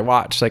movie that I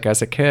watched, like,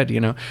 as a kid,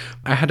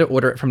 I had to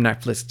order it from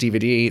Netflix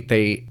DVD.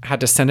 They had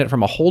to send it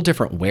from a whole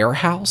different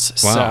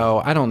warehouse. Wow.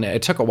 So I don't know.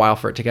 It took a while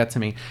for it to get to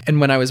me. And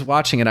when I was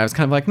watching it, I was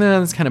kind of like, nah,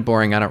 this is kind of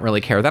boring. I don't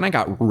really care. Then I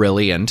got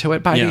really into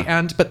it by the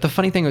end. But the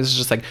funny thing was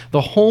just like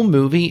the whole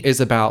movie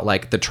is about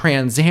like the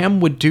Trans Am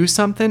would do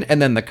something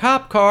and then the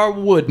cop car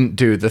wouldn't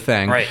do the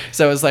thing. Right.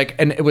 So it was like,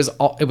 and it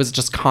was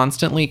just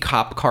constantly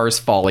cop cars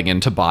falling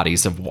into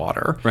bodies of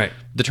water. Right.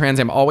 The Trans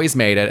Am always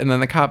made it, and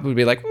then the cop would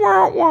be like,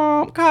 wah,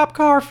 wah, cop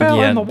car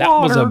fell in the water.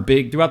 That was a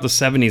big, throughout the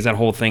 70s, that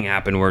whole thing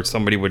happened where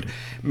somebody would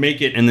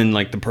make it and then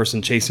like the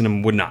person chasing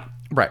them would not.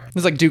 Right. It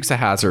was like Dukes of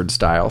Hazzard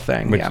style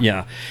thing.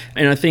 Yeah.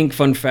 And I think,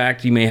 fun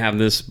fact, you may have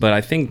this, but I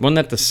think wasn't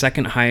that the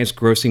second highest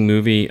grossing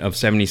movie of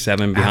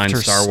 77 behind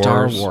After Star Wars?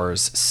 Star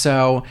Wars.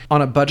 So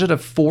on a budget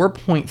of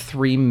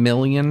 $4.3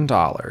 million,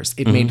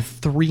 it made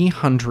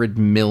 $300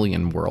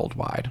 million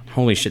worldwide.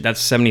 Holy shit,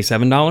 that's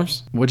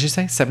 $77? What'd you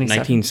say?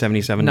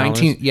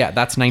 $1977? Yeah,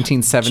 that's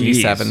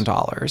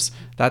 $1977.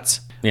 That's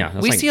we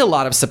like, see a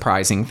lot of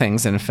surprising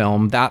things in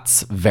film.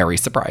 That's very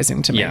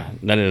surprising to me. Yeah,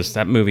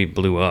 that movie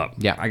blew up.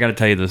 Yeah. I got to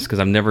tell you this because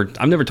I've never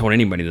told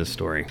anybody this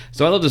story.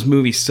 So I love this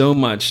movie so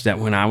much that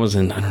when I was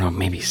in, I don't know,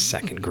 maybe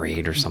second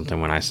grade or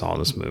something when I saw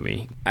this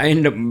movie, I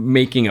ended up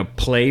making a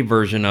play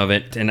version of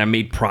it, and I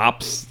made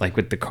props like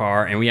with the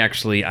car, and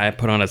I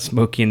put on a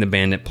Smokey and the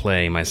Bandit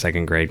play in my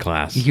second grade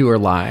class. You are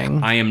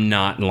lying. I am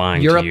not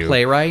lying You're to you. a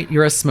playwright?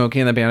 You're a Smokey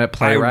and the Bandit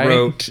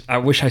playwright? I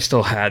wish I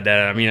still had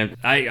that. I mean,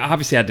 I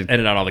obviously had to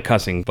edit out all the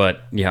cussing,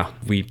 but yeah,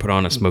 we put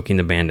on a Smokey and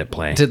the Bandit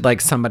play. Did like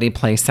somebody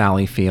play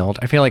Sally Field?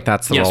 I feel like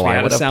that's the role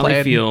I would have Sally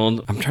played. Field.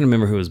 I'm trying to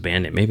remember who was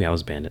Bandit. Maybe I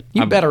was Bandit.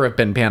 You better have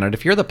been Bandit.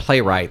 If you're the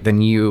playwright,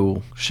 then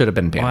you should have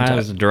been Bandit. Well, I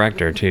was a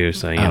director too,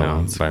 so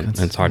but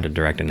it's hard to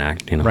direct and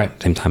act, right. At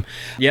the same time.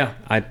 Yeah,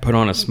 I put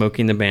on a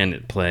Smokey and the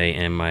Bandit play,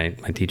 and my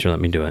teacher let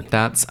me do it.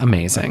 That's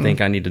amazing. I think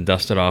I need to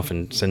dust it off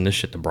and send this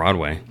shit to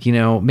Broadway.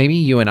 Maybe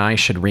you and I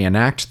should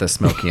reenact the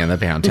Smokey and the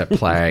Bandit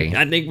play.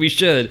 I think we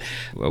should.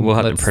 We'll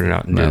have to print it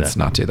out and do that. Let's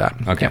not do that.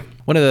 Okay. Yeah.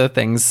 One of the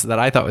things that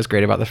I thought was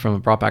great about the film, it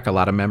brought back a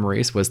lot of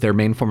memories, was their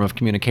main form of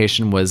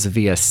communication was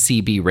via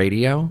CB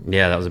radio.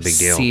 Yeah, that was a big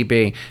deal.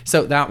 CB.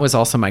 So that was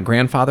also my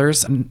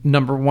grandfather's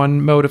number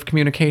one mode of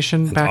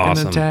communication back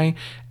in the day.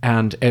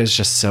 And it was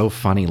just so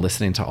funny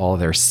listening to all of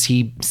their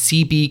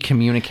CB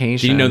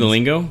communications. Do you know the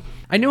lingo?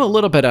 I knew a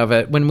little bit of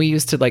it. When we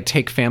used to like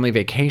take family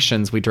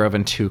vacations, we drove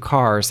in two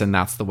cars, and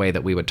that's the way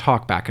that we would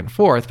talk back and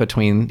forth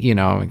between,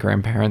 my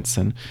grandparents.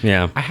 And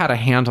I had a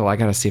handle. I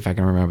got to see if I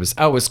can remember.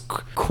 It was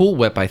Cool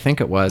Whip, I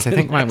think it was. I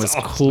think mine was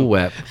awesome. Cool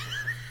Whip.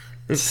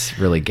 It's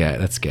really gay.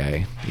 That's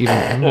gay.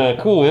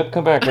 Cool Whip,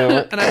 come back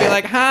over. And I'd be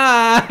like,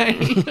 hi.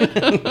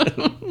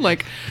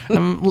 Like,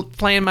 I'm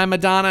playing my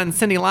Madonna and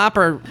Cyndi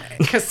Lauper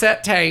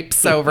cassette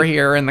tapes over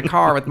here in the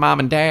car with mom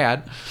and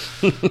dad.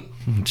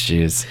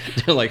 Jeez.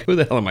 They're like, who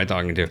the hell am I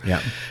talking to?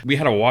 Yeah. We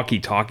had a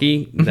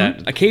walkie-talkie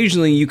that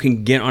occasionally you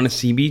can get on a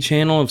CB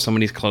channel if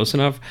somebody's close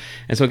enough.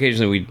 And so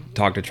occasionally we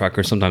talk to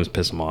truckers, sometimes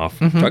piss them off.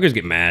 Truckers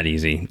get mad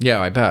easy.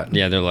 Yeah, I bet.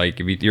 Yeah, they're like,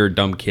 if you're a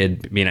dumb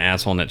kid being an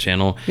asshole on that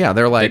channel. Yeah,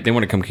 they're like, they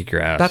want to come kick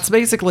your ass. That's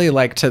basically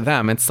like, to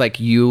them, it's like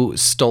you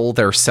stole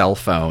their cell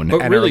phone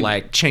and really, are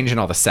like changing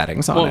all the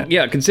settings on it.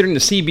 Yeah, considering the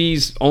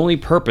CB's only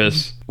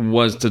purpose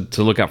was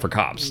to look out for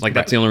cops. Like,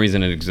 that's the only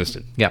reason it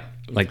existed. Yep.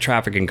 Like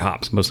traffic and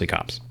cops, mostly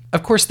cops.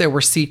 Of course, there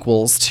were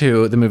sequels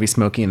to the movie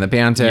Smokey and the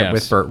Bandit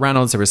with Burt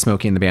Reynolds. There was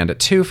Smokey and the Bandit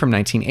 2 from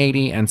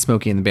 1980 and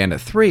Smokey and the Bandit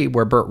 3,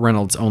 where Burt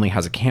Reynolds only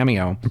has a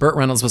cameo. Burt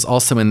Reynolds was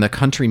also in the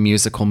country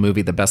musical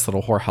movie The Best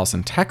Little Whorehouse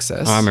in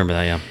Texas. Oh, I remember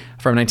that, yeah.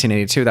 From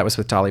 1982. That was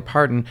with Dolly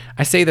Parton.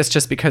 I say this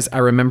just because I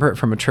remember it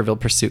from a Trivial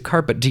Pursuit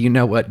card, but do you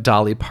know what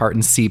Dolly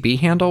Parton's CB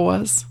handle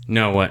was?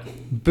 No, what?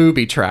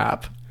 Booby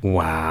Trap.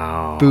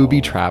 Wow. Booby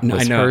Trap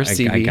was her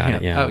CB I got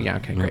it, yeah. Oh, yeah,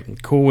 okay,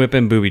 great. Cool Whip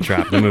and Booby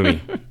Trap, the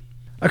movie.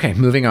 Okay,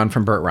 moving on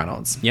from Burt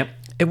Reynolds. Yep.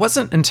 It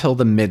wasn't until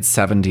the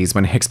mid-70s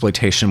when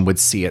Hixploitation would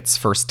see its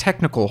first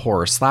technical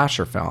horror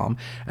slasher film,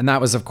 and that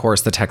was, of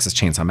course, the Texas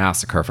Chainsaw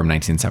Massacre from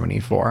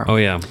 1974. Oh,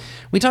 yeah.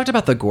 We talked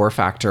about the gore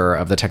factor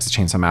of the Texas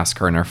Chainsaw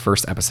Massacre in our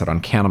first episode on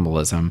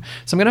cannibalism,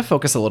 so I'm going to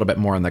focus a little bit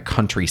more on the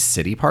country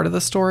city part of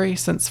the story,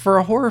 since for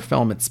a horror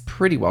film, it's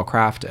pretty well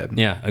crafted.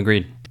 Yeah,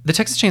 agreed. The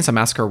Texas Chainsaw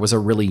Massacre was a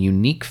really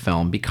unique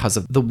film because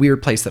of the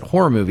weird place that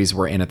horror movies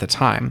were in at the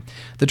time.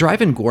 The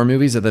drive-in gore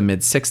movies of the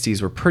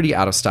mid-60s were pretty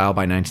out of style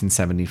by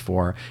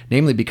 1974,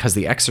 namely because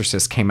The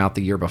Exorcist came out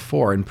the year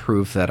before and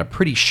proved that a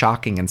pretty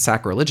shocking and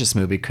sacrilegious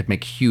movie could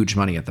make huge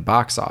money at the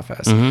box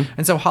office.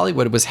 And so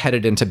Hollywood was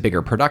headed into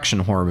bigger production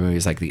horror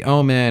movies like The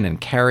Omen and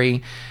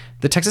Carrie.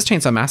 The Texas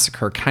Chainsaw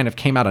Massacre kind of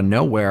came out of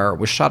nowhere,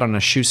 was shot on a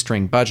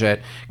shoestring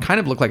budget, kind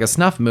of looked like a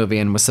snuff movie,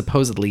 and was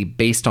supposedly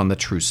based on the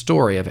true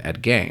story of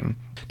Ed Gein.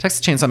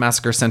 Texas Chainsaw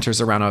Massacre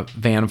centers around a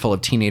van full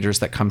of teenagers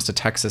that comes to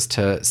Texas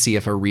to see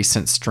if a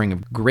recent string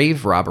of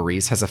grave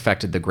robberies has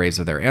affected the graves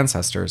of their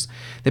ancestors.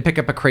 They pick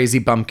up a crazy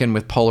bumpkin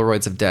with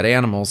Polaroids of dead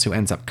animals who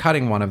ends up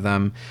cutting one of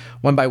them.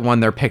 One by one,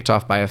 they're picked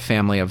off by a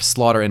family of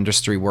slaughter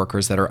industry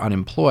workers that are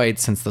unemployed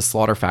since the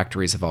slaughter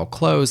factories have all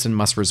closed and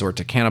must resort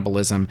to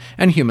cannibalism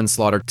and human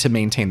slaughter to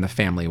maintain the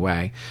family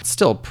way.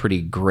 Still a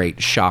pretty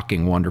great,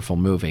 shocking, wonderful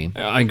movie.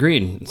 I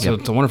agreed. So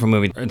It's a wonderful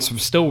movie.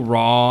 It's still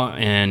raw,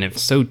 and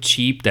it's so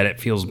cheap that it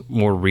feels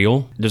more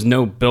real. There's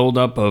no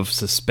buildup of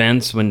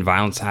suspense when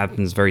violence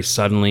happens very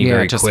suddenly,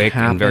 very quick,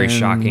 and very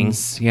shocking.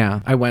 Yeah.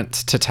 I went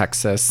to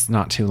Texas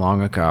not too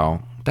long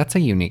ago. That's a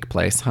unique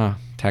place, huh?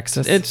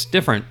 Texas? It's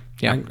different.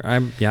 Yeah.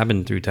 I've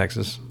been through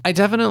Texas. I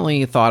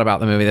definitely thought about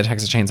the movie The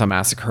Texas Chainsaw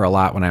Massacre a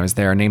lot when I was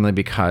there, namely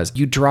because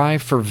you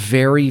drive for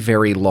very,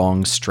 very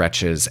long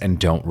stretches and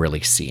don't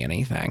really see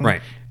anything.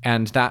 Right.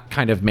 And that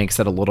kind of makes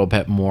it a little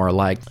bit more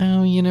like,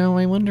 oh,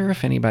 I wonder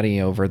if anybody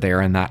over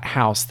there in that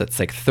house that's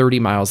like 30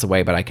 miles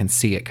away, but I can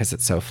see it because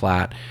it's so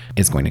flat,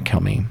 is going to kill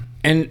me.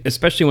 And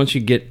especially once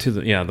you get to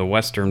the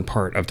western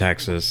part of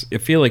Texas, I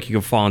feel like you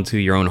can fall into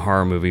your own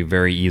horror movie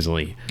very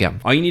easily. Yeah.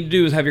 All you need to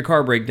do is have your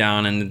car break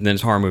down, and then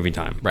it's horror movie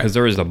time. Right. Because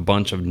there is a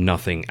bunch of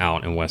nothing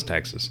out in West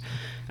Texas.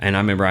 And I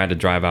remember I had to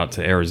drive out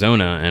to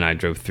Arizona, and I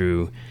drove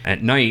through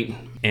at night.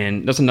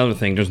 And that's another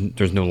thing.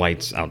 There's no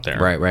lights out there.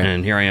 Right.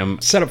 And here I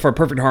am, set up for a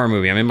perfect horror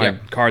movie. I'm in my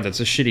car that's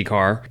a shitty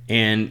car,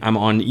 and I'm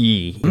on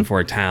E for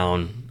a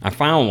town. I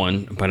found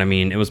one, but I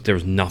mean, there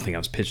was nothing. I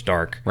was pitch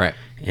dark. Right.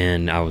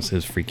 And it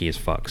was freaky as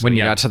fuck. So, When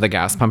you got to the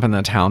gas pump in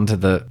the town, did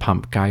the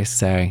pump guy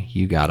say,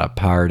 "You got a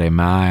party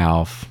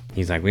mouth"?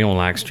 He's like, "We don't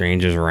like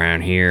strangers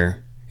around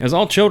here." It was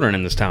all children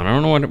in this town. I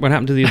don't know what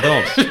happened to the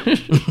adults.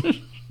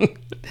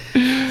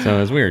 So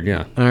it's weird,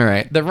 yeah. All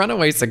right. The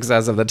runaway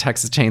success of the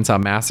Texas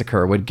Chainsaw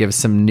Massacre would give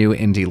some new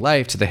indie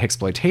life to the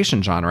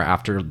Hexploitation genre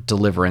after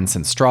Deliverance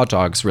and Straw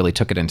Dogs really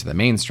took it into the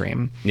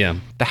mainstream. Yeah.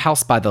 The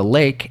House by the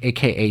Lake,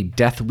 aka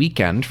Death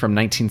Weekend from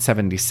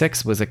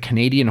 1976, was a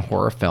Canadian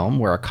horror film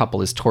where a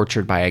couple is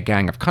tortured by a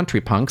gang of country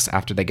punks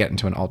after they get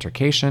into an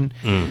altercation.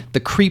 The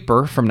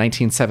Creeper from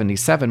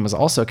 1977 was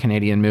also a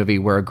Canadian movie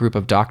where a group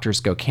of doctors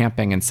go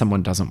camping and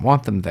someone doesn't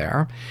want them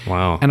there.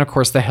 Wow. And of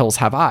course, The Hills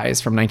Have Eyes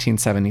from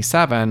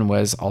 1977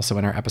 was also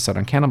in our episode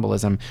on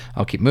cannibalism.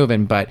 I'll keep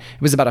moving, but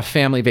it was about a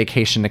family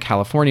vacation to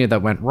California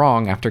that went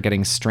wrong after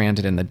getting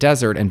stranded in the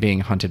desert and being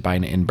hunted by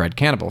an inbred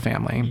cannibal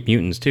family.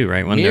 Mutants too,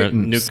 right? When they're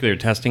nuclear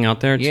testing out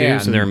there too,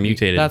 so they're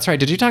mutated. That's right.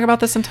 Did you talk about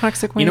this in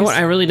Toxic Waste? You know what?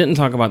 I really didn't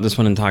talk about this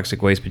one in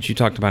Toxic Waste, but you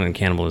talked about it in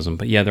Cannibalism.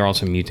 But yeah, they're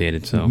also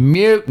mutated. So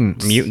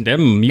mutants.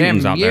 Them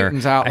mutants out there.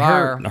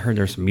 I heard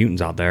there's some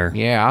mutants out there.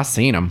 Yeah, I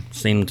seen them.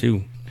 Seen them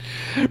too.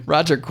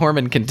 Roger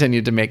Corman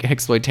continued to make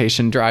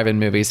exploitation drive-in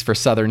movies for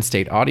Southern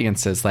state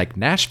audiences like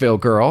Nashville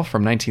Girl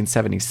from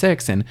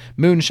 1976 and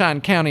Moonshine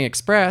County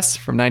Express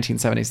from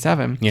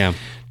 1977. Yeah.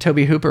 Tobe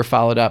Hooper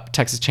followed up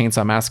Texas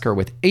Chainsaw Massacre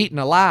with Eaten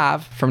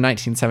Alive from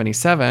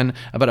 1977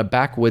 about a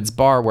backwoods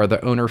bar where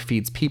the owner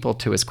feeds people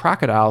to his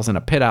crocodiles in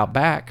a pit out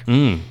back.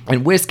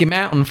 And Whiskey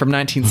Mountain from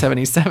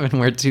 1977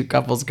 where two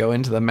couples go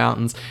into the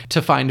mountains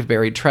to find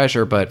buried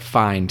treasure but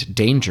find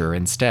danger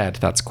instead.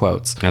 That's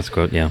quotes. That's a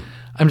quote, yeah.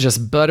 I'm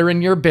just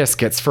buttering your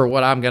biscuits for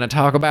what I'm going to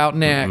talk about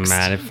next.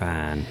 Mighty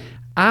fine.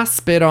 I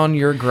Spit on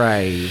Your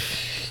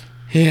Grave.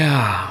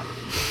 Yeah.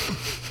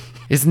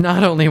 Is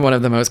not only one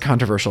of the most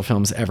controversial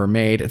films ever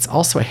made, it's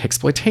also a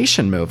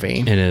exploitation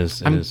movie. It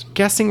is. I'm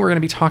guessing we're going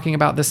to be talking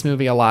about this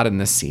movie a lot in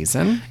this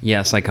season.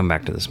 Yes, I come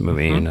back to this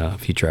movie in a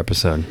future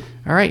episode.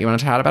 All right, you want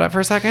to chat about it for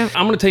a second?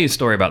 I'm going to tell you a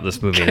story about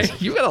this movie.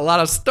 You got a lot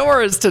of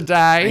stories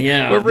today.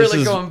 Yeah, We're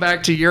really going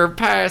back to your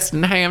past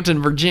in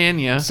Hampton,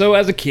 Virginia. So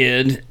as a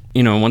kid,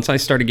 once I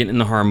started getting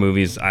into horror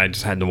movies, I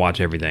just had to watch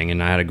everything.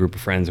 And I had a group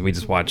of friends, and we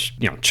just watched,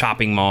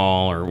 Chopping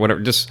Mall or whatever,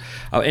 just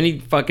any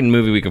fucking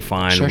movie we could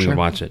find, we would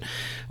watch it.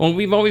 Well,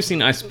 we've always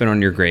seen I Spit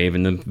on Your Grave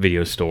in the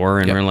video store,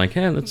 and we're like,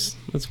 hey, let's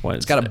watch.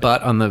 It's got a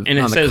butt on the and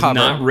it says cover.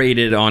 Not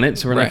rated on it,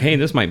 so we're like, hey,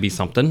 this might be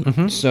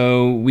something.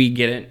 So we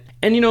get it.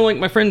 And,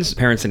 my friend's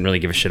parents didn't really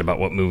give a shit about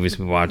what movies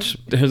we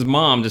watched. His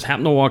mom just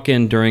happened to walk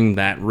in during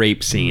that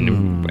rape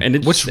scene.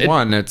 And Which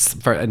one? It's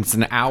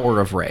an hour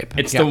of rape.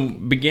 It's the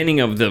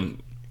beginning of the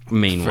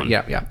main one.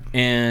 Yeah.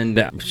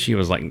 And she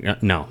was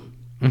like, no.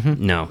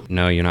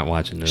 No, you're not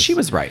watching this. She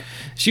was right.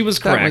 She was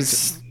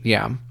correct.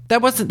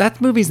 That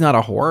movie's not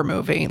a horror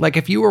movie. Like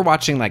if you were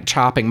watching like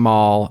Chopping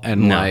Mall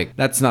and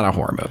that's not a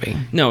horror movie.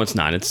 No, it's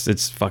not.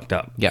 It's fucked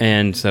up. Yeah.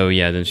 And so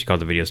then she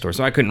called the video store.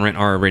 So I couldn't rent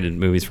R-rated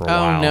movies for a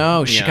while. Oh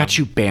no, she got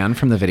you banned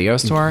from the video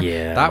store?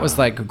 Yeah. That was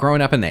like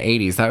growing up in the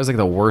 80s. That was like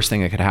the worst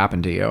thing that could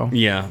happen to you.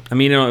 Yeah. I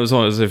mean, it was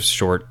a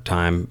short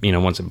time.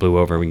 Once it blew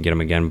over, we can get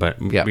them again. But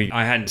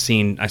I hadn't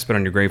seen I Spit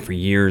on Your Grave for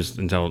years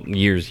until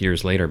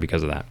years later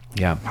because of that.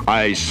 Yeah.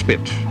 I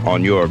spit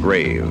on your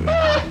grave.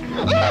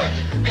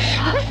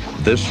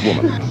 This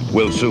woman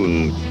will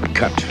soon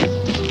cut,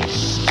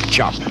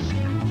 chop,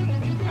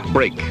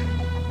 break,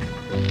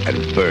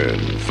 and burn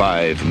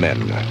 5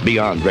 men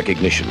beyond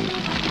recognition.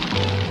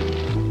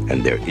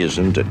 And there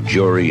isn't a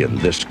jury in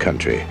this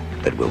country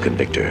that will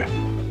convict her.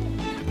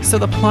 So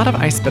the plot of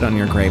I Spit on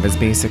Your Grave is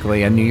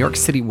basically a New York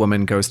City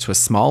woman goes to a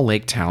small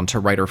lake town to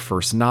write her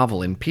first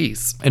novel in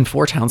peace. And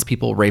 4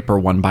 townspeople rape her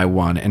one by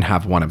one and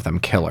have one of them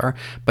kill her.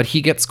 But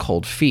he gets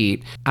cold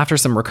feet. After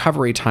some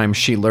recovery time,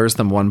 she lures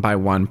them one by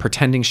one,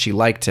 pretending she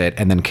liked it,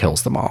 and then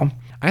kills them all.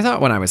 I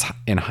thought when I was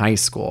in high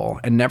school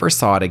and never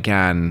saw it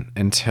again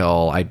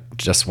until I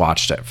just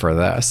watched it for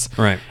this.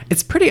 Right.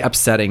 It's pretty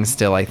upsetting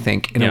still, I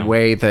think, in a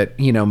way that,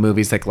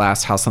 movies like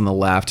Last House on the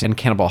Left and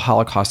Cannibal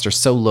Holocaust are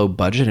so low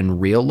budget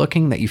and real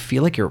looking that you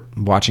feel like you're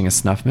watching a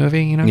snuff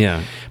movie,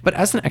 Yeah. But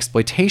as an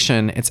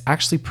exploitation, it's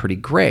actually pretty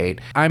great.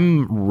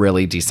 I'm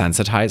really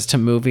desensitized to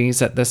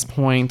movies at this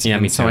point. Yeah,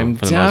 and me so too, I'm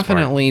for the most part.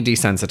 definitely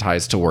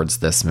desensitized towards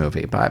this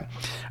movie. But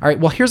all right,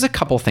 well, here's a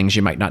couple things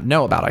you might not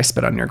know about I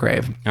Spit on Your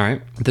Grave. All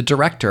right. The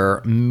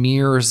director,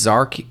 Mir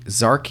Zarki,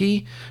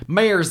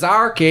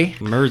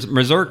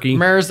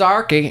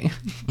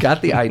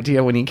 got the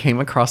idea when he came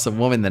across a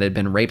woman that had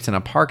been raped in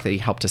a park that he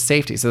helped to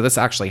safety. So this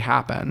actually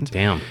happened.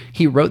 Damn.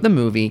 He wrote the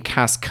movie,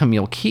 cast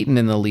Camille Keaton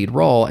in the lead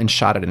role, and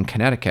shot it in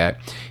Connecticut.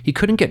 He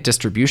couldn't get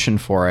distribution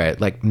for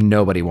it. Like,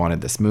 nobody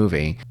wanted this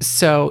movie.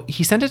 So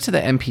he sent it to the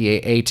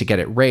MPAA to get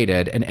it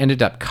rated and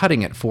ended up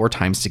cutting it 4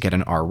 times to get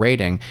an R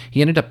rating.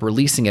 He ended up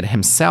releasing it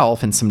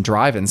himself in some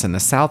drive-ins in the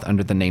South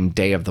under the name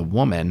Day of the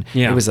Woman.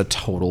 Yeah. It was a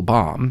total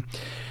bomb.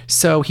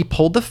 So he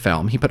pulled the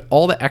film, he put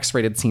all the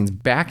X-rated scenes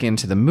back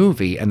into the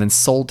movie, and then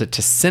sold it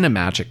to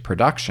Cinemagic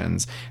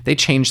Productions. They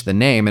changed the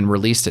name and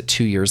released it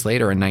 2 years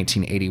later in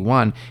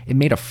 1981. It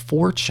made a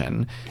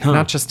fortune,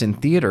 not just in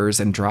theaters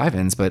and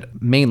drive-ins, but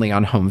mainly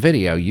on home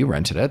video. You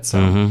rented it, so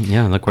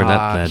Yeah, look where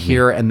that led me.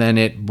 here, and then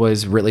it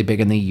was really big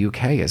in the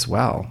UK as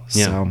well.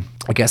 Yeah. So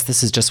I guess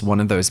this is just one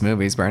of those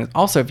movies where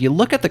also, if you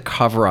look at the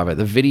cover of it,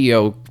 the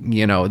video,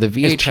 the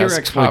VHS It's pure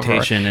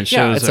exploitation. cover, It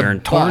shows it's her a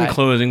in torn butt,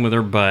 clothing with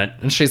her butt.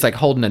 and she's like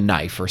holding a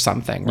knife or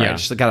something, right? Yeah.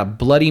 She's got a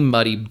bloody,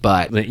 muddy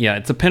butt. Yeah,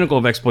 it's the pinnacle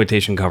of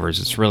exploitation covers.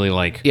 It's really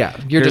like... Yeah,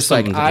 you're here's just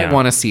like, something- I yeah.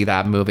 want to see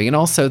that movie. And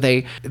also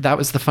that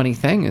was the funny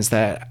thing is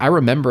that I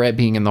remember it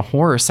being in the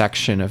horror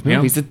section of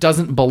movies. It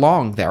doesn't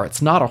belong there.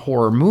 It's not a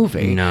horror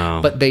movie. No.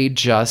 But they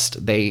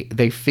just, they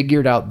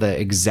figured out the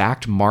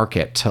exact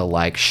market to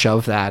like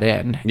shove that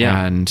in. Yeah.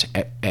 And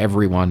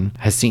everyone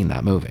has seen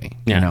that movie.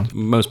 Yeah, You know?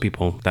 most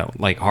people that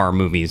like horror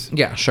movies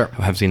Yeah, sure.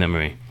 have seen that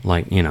movie.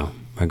 Like,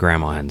 my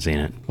grandma hadn't seen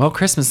it. Well,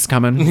 Christmas is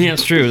coming. Yeah,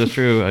 it's true. That's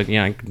true. I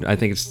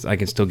think I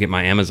can still get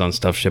my Amazon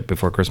stuff shipped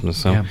before Christmas.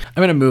 So Yeah. I'm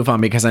going to move on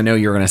because I know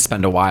you're going to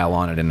spend a while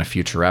on it in a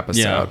future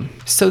episode. Yeah.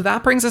 So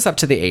that brings us up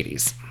to the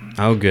 80s.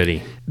 Oh,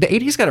 goody. The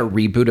 80s got a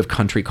reboot of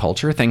country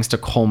culture thanks to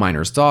Coal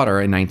Miner's Daughter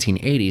in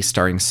 1980,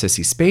 starring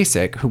Sissy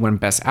Spacek, who won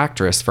Best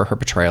Actress for her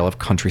portrayal of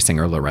country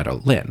singer Loretta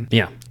Lynn.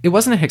 Yeah. It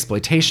wasn't a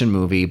exploitation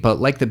movie,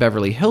 but like the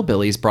Beverly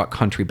Hillbillies brought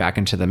country back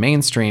into the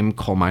mainstream,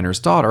 Coal Miner's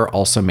Daughter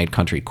also made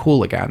country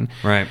cool again.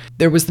 Right.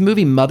 There was the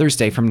movie Mother's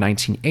Day from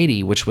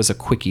 1980, which was a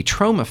quickie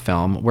trauma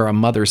film where a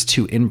mother's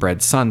 2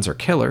 inbred sons are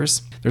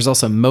killers. There's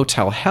also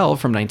Motel Hell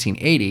from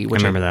 1980,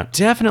 which I remember that.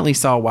 definitely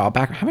saw a while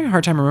back. I'm having a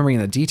hard time remembering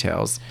the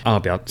details. I'll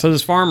help you out. So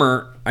this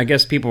farmer, I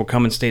guess people would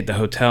come and stay at the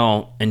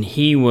hotel, and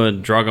he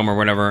would drug them or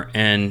whatever,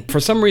 and for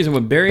some reason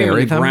would bury them in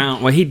the them?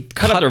 ground. Well, he'd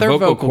cut Cut out their their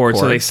vocal vocal cords,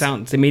 so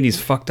cords. they made these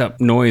fucked up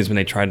noise when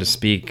they tried to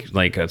speak,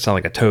 like sound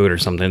like a toad or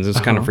something. It's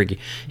kind of freaky.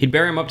 He'd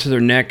bury them up to their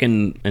neck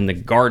in the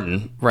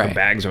garden, Right. the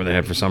bags over their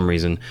head for some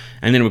reason,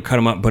 and then would cut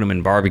them up, put them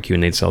in barbecue,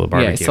 and they'd sell the Yeah,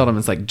 barbecue. he sold them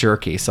as like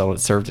jerky, so it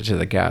served it to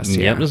the guests.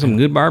 Yep, there's some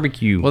good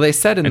barbecue. Well, they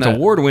said in it's the-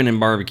 award-winning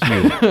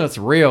barbecue. It's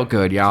real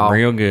good, y'all.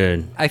 Real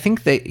good. I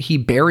think that he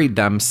buried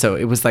them, so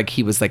it was like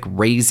he was like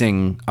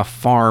raising a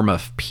farm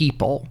of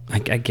people I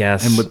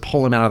guess. and would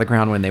pull them out of the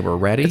ground when they were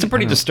ready. It's a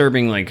pretty I don't know.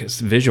 disturbing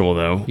visual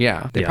though.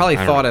 Yeah, they probably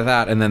I don't thought know. of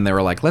that, and then they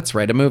were like, "Let's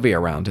write a movie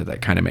around it."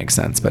 That kind of makes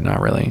sense, but not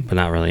really. But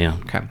not really. Yeah.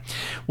 Okay.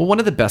 Well, one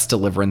of the best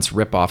Deliverance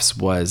ripoffs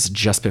was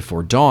Just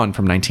Before Dawn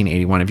from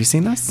 1981. Have you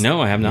seen this?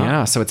 No, I have not.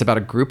 Yeah, so it's about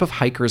a group of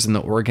hikers in the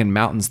Oregon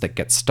mountains that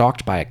get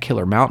stalked by a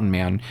killer mountain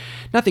man.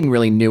 Nothing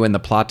really new in the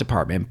plot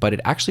department, but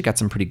it actually got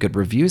some pretty good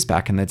reviews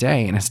back in the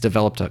day and has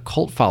developed a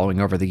cult following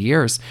over the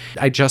years.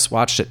 I just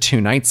watched it 2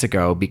 nights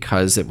ago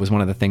because it was one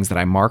of the things that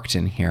I marked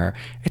in here.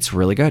 It's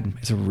really good.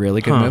 It's a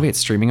really good movie. It's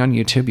streaming on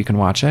YouTube. You can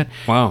watch it.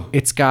 Wow.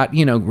 It's got,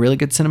 really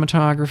good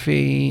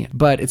cinematography,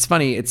 but it's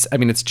funny.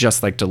 It's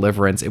just like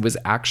Deliverance. It was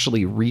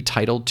actually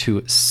retitled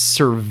to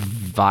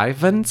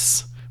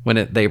Survivance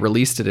when they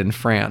released it in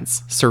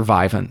France.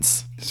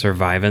 Survivance.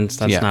 Survivance.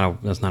 That's Yeah.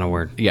 not a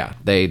word. Yeah,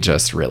 they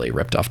just really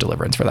ripped off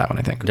Deliverance for that one,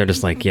 I think. They're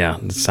just like, yeah,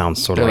 it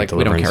sounds sort They're of like, like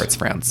we don't Deliverance. care, it's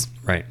France.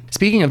 Right.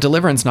 Speaking of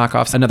Deliverance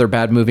knockoffs, another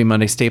bad movie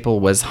Monday staple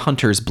was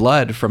Hunter's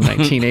Blood from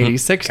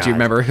 1986. Do you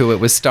remember who it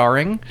was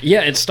starring?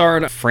 Yeah, it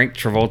starred Frank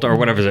Travolta or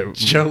whatever is it.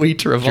 Joey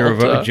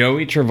Travolta.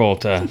 Joey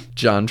Travolta.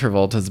 John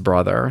Travolta's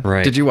brother.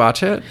 Right. Did you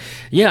watch it?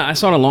 Yeah, I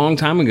saw it a long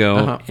time ago,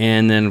 Uh-huh.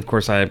 and then of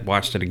course I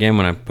watched it again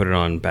when I put it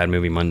on Bad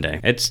Movie Monday.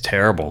 It's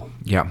terrible.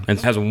 Yeah.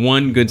 It has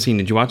one good scene.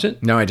 Did you watch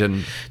it? No, I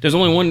didn't. There's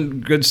only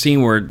one good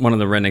scene where one of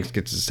the rednecks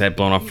gets his head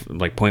blown off,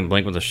 like point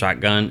blank with a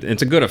shotgun.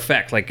 It's a good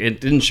effect. Like, it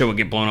didn't show it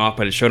get blown off,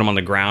 but it showed him on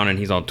the ground and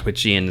he's all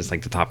twitchy and it's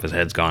like the top of his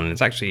head's gone. And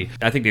it's actually,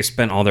 I think they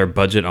spent all their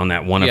budget on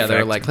that one Yeah, effect.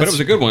 they're like, but it was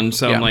a good one.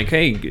 So Yeah. I'm like,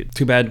 hey,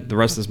 too bad the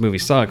rest of this movie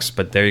sucks,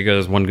 but there you go.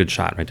 There's one good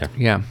shot right there.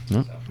 Yeah.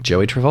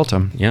 Joey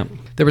Travolta. Yeah.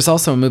 There was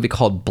also a movie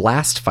called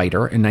Blast Fighter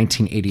in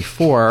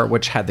 1984,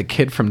 which had the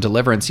kid from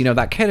Deliverance. You know,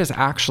 that kid is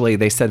actually,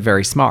 they said,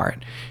 very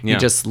smart. Yeah. He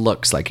just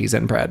looks like he's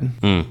inbred.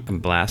 A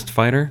Blast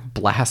Fighter?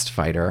 Blast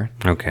Fighter.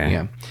 Okay.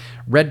 Yeah.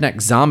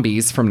 Redneck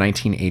Zombies from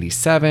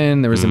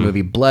 1987. There was a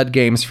movie Blood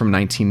Games from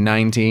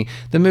 1990.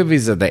 The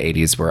movies of the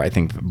 80s were, I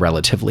think,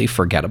 relatively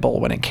forgettable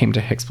when it came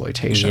to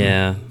exploitation.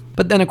 Yeah.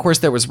 But then, of course,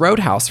 there was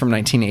Roadhouse from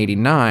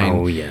 1989.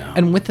 Oh, yeah.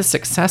 And with the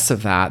success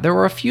of that, there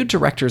were a few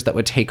directors that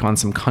would take on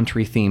some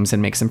country themes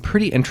and make some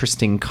pretty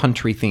interesting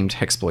country-themed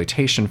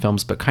exploitation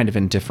films, but kind of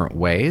in different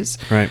ways.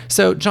 Right.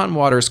 So John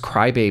Waters'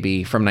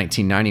 Crybaby from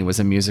 1990 was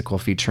a musical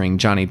featuring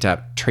Johnny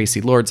Depp,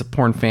 Tracy Lords of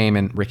porn fame,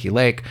 and Ricky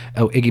Lake.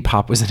 Oh, Iggy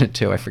Pop was in it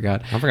too, I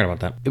forgot. I forgot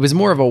about that. It was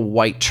more of a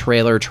white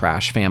trailer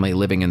trash family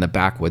living in the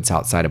backwoods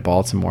outside of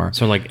Baltimore.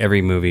 So like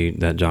every movie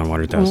that John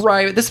Waters does.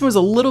 Right. This one was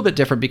a little bit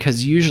different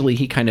because usually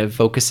he kind of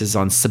focuses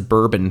on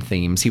suburban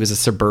themes. He was a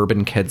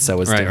suburban kid, so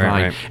was Divine.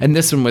 Right. And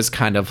this one was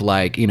kind of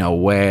like, you know,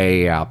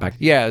 way out back.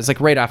 Yeah, it was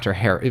like right after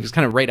it was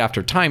kind of right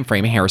after time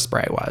frame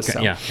Hairspray was. Okay,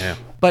 So. yeah.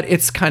 But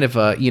it's kind of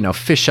a, you know,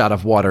 fish out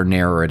of water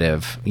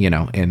narrative, you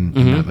know, in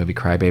that movie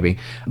Crybaby.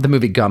 The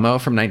movie Gummo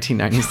from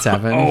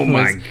 1997. Oh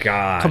my was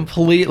God.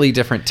 Completely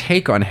different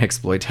take on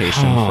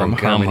exploitation from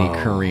Harmony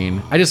Gummo.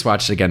 Korine. I just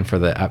watched it again for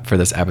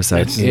this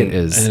episode. It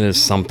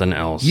is something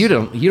else. You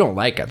don't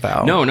like it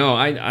though. No,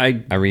 I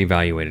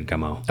reevaluated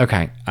Gummo.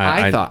 Okay.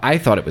 I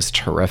thought it was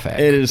terrific.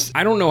 It is.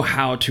 I don't know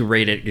how to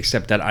rate it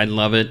except that I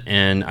love it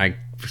and I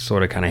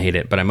sort of kind of hate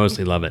it, but I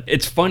mostly love it.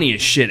 It's funny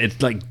as shit.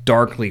 It's like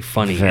darkly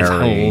funny. It's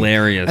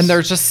hilarious. And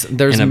there's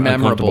in an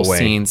memorable uncomfortable way.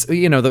 scenes.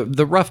 You know,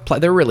 the rough play,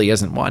 there really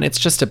isn't one. It's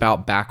just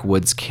about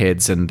backwoods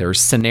kids and there's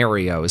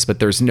scenarios, but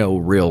there's no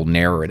real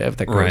narrative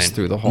that goes Right.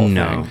 through the whole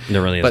No, thing.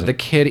 there really But isn't. the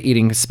kid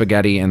eating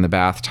spaghetti in the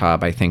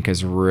bathtub, I think,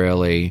 is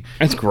really...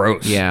 It's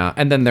gross. Yeah,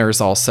 and then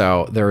there's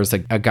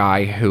a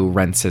guy who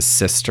rents his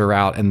sister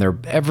out, and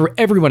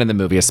everyone in the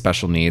movie has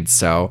special needs,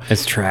 so...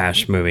 It's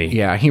trash movie.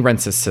 Yeah, he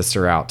rents his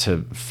sister out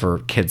for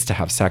kids to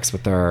have sex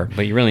with her.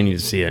 But you really need to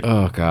see it.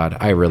 Oh, God,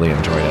 I really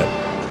enjoyed it.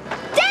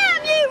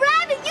 Damn you,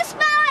 Rabbit! You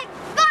smell like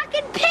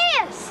fucking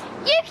piss!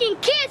 You can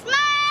kiss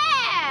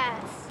my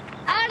ass!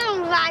 I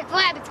don't like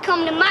rabbits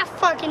coming to my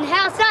fucking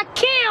house. I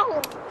kill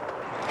 'em.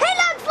 He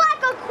looks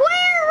like a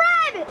queer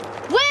rabbit!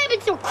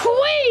 Rabbits are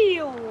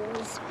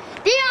queers!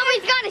 They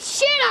always gotta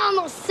shit on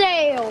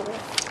themselves!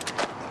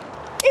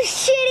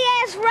 This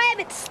shitty-ass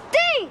rabbit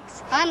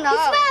stinks! I know. It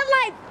smells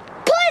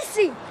like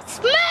pussy!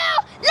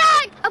 Smell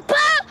like a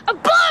pile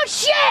of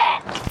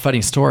bullshit!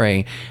 Funny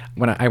story.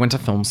 When I went to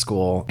film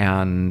school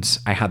and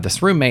I had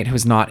this roommate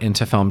who's not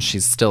into film,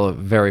 she's still a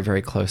very,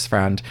 very close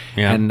friend.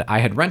 Yeah. And I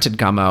had rented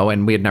Gummo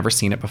and we had never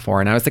seen it before.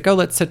 And I was like, oh,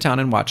 let's sit down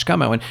and watch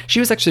Gummo. And she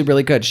was actually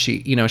really good.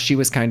 She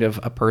was kind of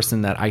a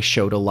person that I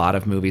showed a lot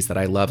of movies that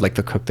I loved, like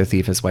The Cook, the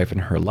Thief, His Wife, and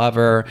Her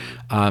Lover,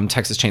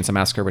 Texas Chainsaw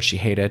Massacre, which she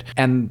hated.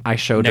 And I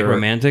showed her...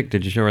 Necromantic?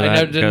 Did you show her that?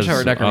 I didn't show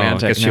her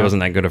Necromantic, I guess she no.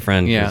 wasn't that good a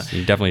friend. Yeah.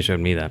 You definitely showed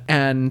me that.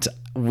 And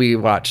we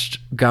watched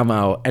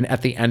Gummo, and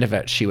at the end of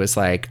it, she was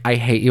like, I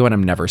hate you and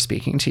I'm never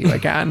speaking to you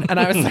again. And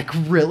I was like,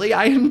 really?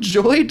 I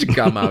enjoyed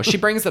Gummo. She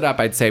brings it up,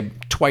 I'd say,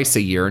 twice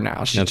a year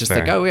now. She's That's just fair.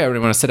 like, oh, yeah, we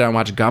want to sit down and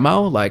watch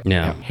Gummo? Like,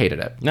 Yeah. hated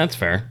it. That's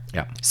fair.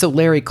 Yeah. So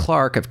Larry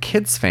Clark of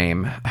Kids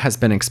fame has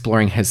been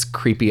exploring his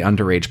creepy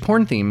underage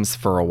porn themes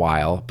for a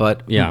while,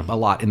 but Yeah. a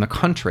lot in the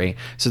country.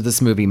 So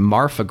this movie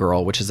Marfa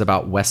Girl, which is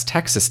about West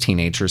Texas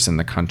teenagers in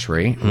the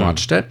country,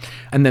 watched it.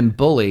 And then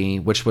Bully,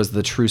 which was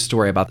the true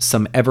story about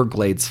some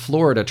Everglades,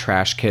 Florida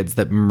trash kids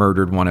that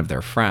murdered one of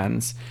their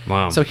friends.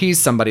 Wow. So he's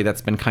somebody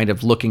that's been kind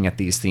of looking at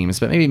these themes,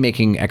 but maybe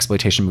making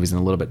exploitation movies in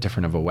a little bit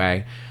different of a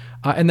way.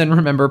 And then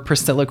remember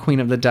Priscilla,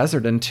 Queen of the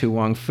Desert, and Tu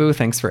Wong Fu,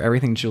 Thanks for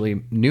Everything, Julie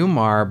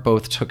Newmar,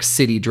 both took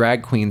city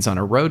drag queens on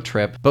a road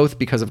trip, both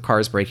because of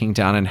cars breaking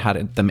down and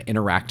had them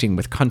interacting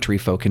with country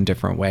folk in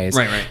different ways.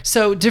 Right.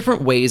 So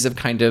different ways of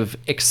kind of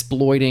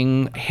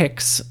exploiting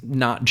hicks,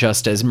 not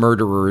just as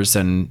murderers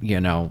and,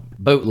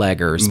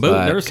 bootleggers.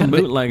 but there were some kind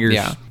of- bootleggers.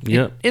 Yeah.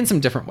 Yep. In some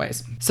different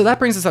ways. So that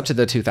brings us up to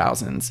the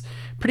 2000s.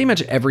 Pretty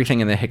much everything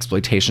in the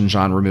exploitation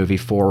genre movie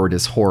forward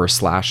is horror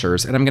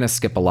slashers, and I'm going to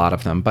skip a lot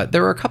of them, but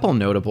there were a couple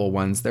notable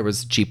ones. There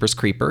was Jeepers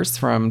Creepers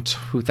from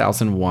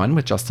 2001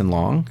 with Justin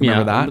Long.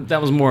 Remember that? But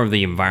that was more of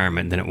the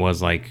environment than it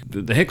was like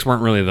the Hicks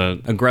weren't really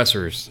the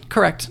aggressors,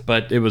 Correct.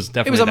 but it was It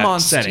definitely was a that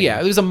monster. setting. Yeah,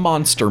 it was a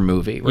monster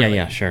movie. Really.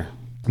 Yeah, sure.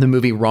 The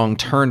movie Wrong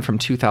Turn from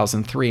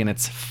 2003, and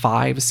it's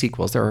 5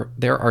 sequels.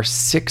 There are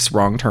 6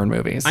 Wrong Turn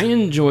movies. I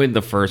enjoyed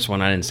the first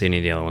one. I didn't see any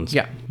of the other ones.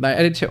 Yeah,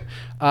 I did too.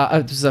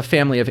 There's a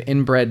family of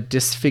inbred,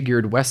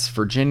 disfigured West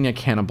Virginia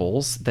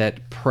cannibals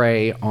that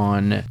prey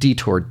on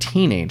detoured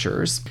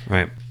teenagers.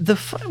 Right.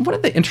 One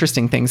of the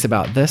interesting things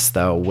about this,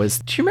 though, was,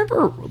 do you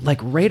remember, like,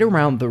 right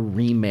around the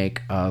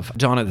remake of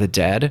Dawn of the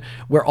Dead,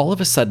 where all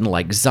of a sudden,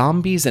 like,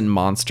 zombies and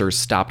monsters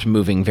stopped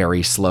moving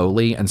very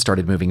slowly and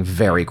started moving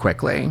very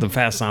quickly? The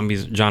fast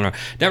zombies genre.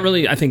 That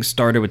really, I think,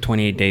 started with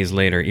 28 Days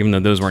Later, even though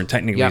those weren't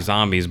technically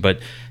zombies, but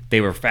they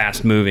were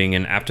fast moving,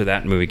 and after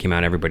that movie came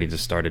out, everybody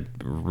just started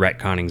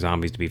retconning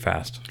zombies to be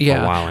fast for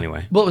a while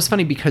anyway. Well, it was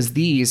funny because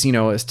these,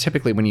 is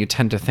typically when you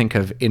tend to think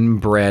of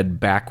inbred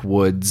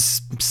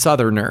backwoods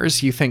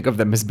Southerners, you think of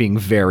them as being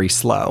very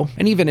slow.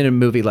 And even in a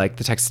movie like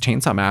The Texas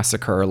Chainsaw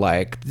Massacre,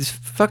 like, these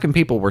fucking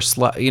people were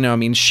slow.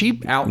 She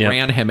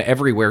outran him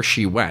everywhere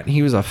she went.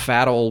 He was a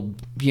fat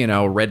old,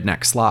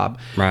 redneck slob.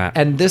 Right.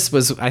 And this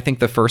was, I think,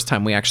 the first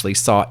time we actually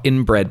saw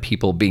inbred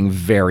people being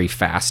very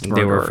fast murderers.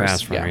 They were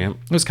fast for It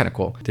was kind of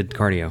cool. Did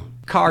cardio.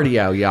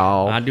 Cardio,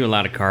 y'all. I do a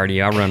lot of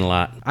cardio. I run a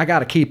lot. I got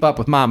to keep up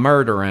with my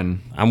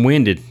murdering. I'm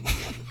winded.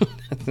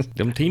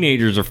 Them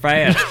teenagers are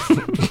fast.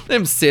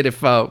 Them city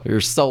folk. Your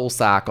soul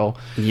cycle.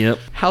 Yep.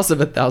 House of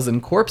a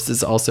Thousand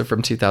Corpses, also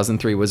from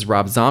 2003, was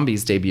Rob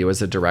Zombie's debut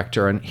as a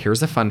director. And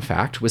here's a fun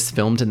fact, was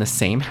filmed in the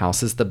same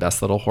house as The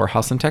Best Little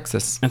Whorehouse in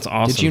Texas. That's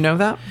awesome. Did you know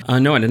that?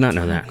 No, I did not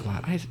know that.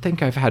 I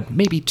think I've had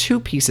maybe 2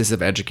 pieces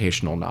of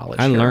educational knowledge.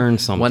 I learned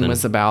something. One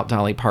was about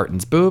Dolly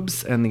Parton's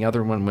boobs, and the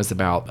other one was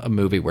about a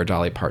movie where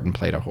Dolly Parton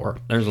played a whore.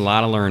 There's a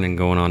lot of learning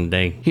going on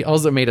today. He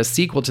also made a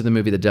sequel to the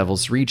movie The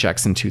Devil's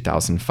Rejects in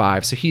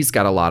 2005, so he's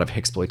got a lot of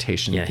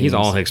exploitation. Yeah, he's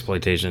all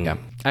exploitation. Yeah.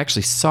 I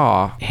actually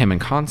saw him in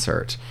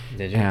concert.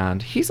 Did you?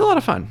 And he's a lot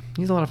of fun.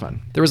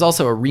 There was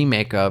also a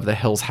remake of The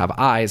Hills Have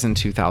Eyes in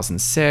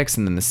 2006,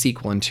 and then the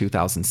sequel in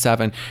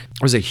 2007. There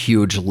was a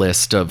huge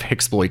list of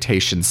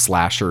exploitation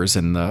slashers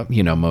in the,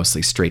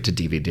 mostly straight to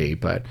DVD,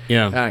 but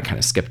I kind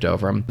of skipped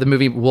over them. The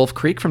movie Wolf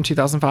Creek from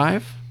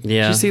 2005.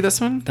 Yeah. Did you see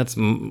this one? That's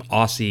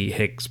Aussie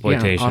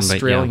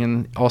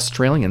exploitation.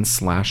 Australian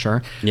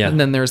slasher. Yeah. And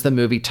then there's the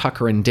movie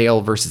Tucker and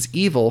Dale versus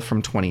Evil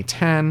from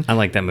 2010. I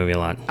like that movie a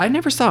lot. I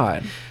never saw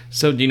it.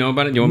 So do you know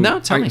about it?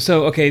 Tell me.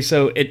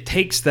 So it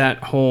takes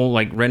that whole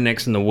like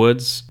rednecks in the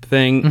woods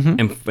thing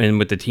and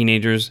with the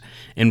teenagers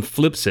and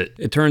flips it.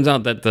 It turns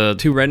out that the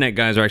 2 redneck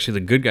guys are actually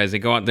the good guys. They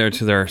go out there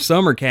to their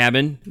summer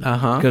cabin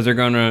because they're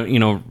going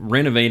to,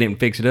 renovate it and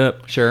fix it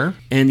up. Sure.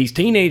 And these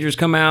teenagers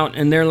come out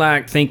and they're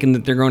like thinking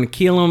that they're going to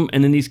kill them.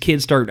 And then these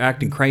kids start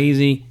acting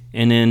crazy.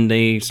 And then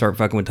they start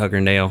fucking with Tucker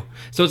and Dale.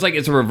 So it's like,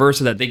 it's a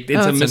reverse of that.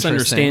 It's a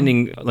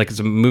misunderstanding, like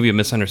it's a movie of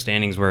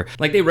misunderstandings where,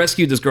 like, they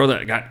rescued this girl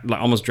that got like,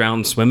 almost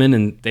drowned swimming,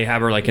 and they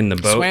have her like in the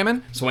boat.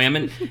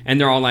 Swamming.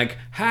 And they're all like,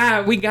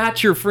 hi, we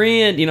got your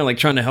friend, like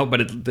trying to help,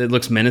 but it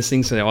looks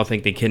menacing, so they all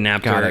think they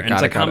kidnapped her. And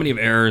it's like comedy of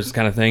errors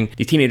kind of thing.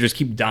 These teenagers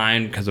keep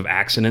dying because of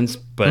accidents,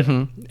 but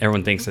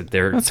everyone thinks that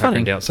they're Tucker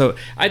and Dale. So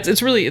I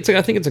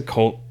think it's a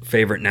cult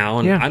favorite now,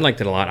 and I liked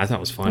it a lot. I thought it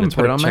was fun. It's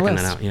worth checking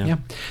that out. Yeah.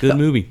 Good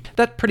movie.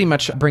 That pretty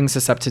much brings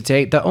us up to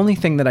date. The only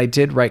thing that I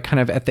did write kind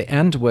of at the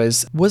end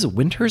was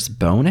Winter's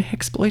Bone a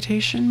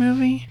exploitation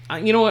movie?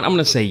 You know what? I'm going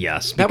to say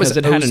yes. That was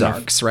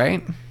Ozarks,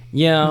 right?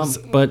 Yeah,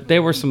 but they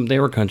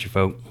were country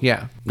folk.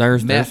 Yeah.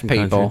 There's meth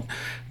people.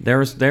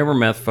 There were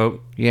meth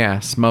folk. Yeah,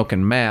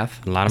 smoking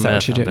meth. A lot of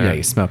meth. Yeah,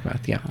 you smoke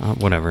meth, yeah.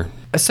 Whatever.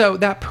 So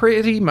that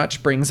pretty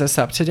much brings us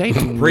up to date.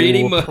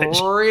 Pretty much.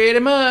 What do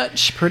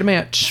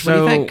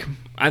you think?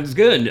 It's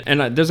good.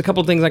 And there's a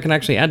couple things I can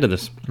actually add to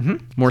this.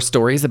 More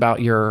stories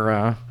about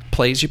your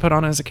plays you put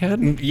on as a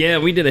kid? Yeah,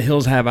 we did a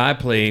Hills Have I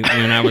play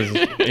when I was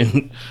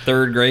in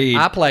 3rd grade.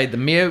 I played the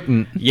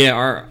mutant.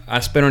 Yeah,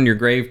 I Spit on Your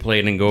Grave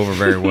play didn't go over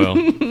very well.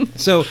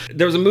 So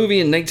there was a movie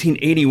in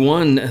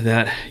 1981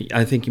 that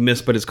I think you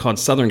missed, but it's called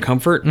Southern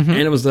Comfort. And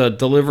it was a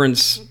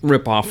Deliverance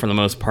ripoff for the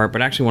most part,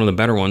 but actually one of the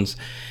better ones.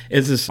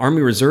 It's this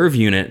Army Reserve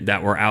unit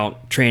that were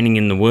out training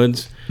in the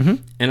woods.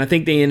 And I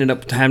think they ended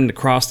up having to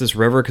cross this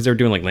river because they were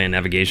doing like land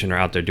navigation or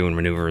out there doing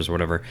maneuvers or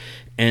whatever.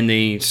 And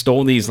they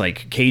stole these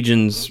like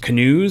Cajuns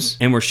canoes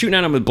and were shooting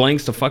at them with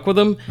blanks to fuck with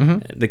them.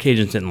 The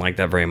Cajuns didn't like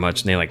that very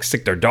much. And they like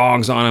sicked their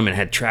dogs on them and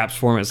had traps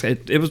for them.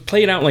 It was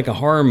played out like a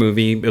horror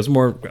movie. It was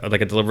more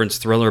like a Deliverance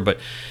thriller, but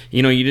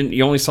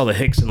you only saw the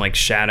Hicks in like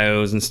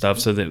shadows and stuff.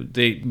 So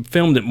they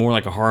filmed it more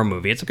like a horror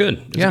movie. It's a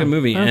good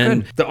movie.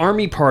 And the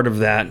Army part of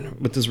that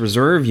with this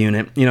reserve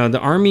unit, the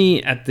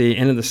Army at the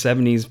end of the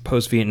 70s,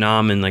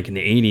 post-Vietnam and like in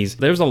the 80s,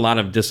 there was a lot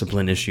of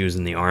discipline issues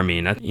in the Army.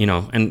 And that,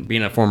 and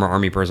being a former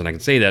Army person, I can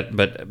say that,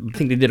 but I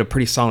think they did a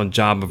pretty solid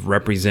job of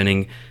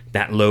representing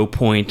that low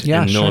point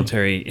Yeah, in sure.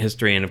 military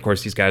history. And of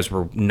course, these guys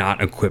were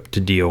not equipped to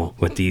deal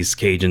with these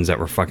Cajuns that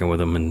were fucking with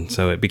them. And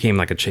so it became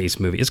like a chase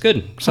movie. It's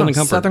good. Southern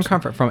Comfort. Southern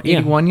Comfort from Yeah.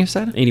 81, you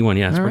said? 81,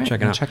 yeah. It's All worth right,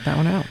 checking out. check that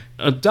one out.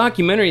 A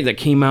documentary that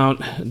came out,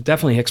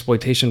 definitely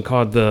exploitation,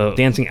 called The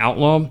Dancing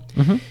Outlaw.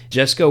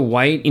 Jessica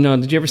White,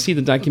 did you ever see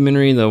the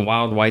documentary, The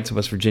Wild Whites of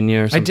West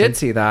Virginia or I something? did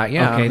see that,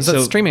 yeah. Okay, It's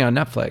so- streaming on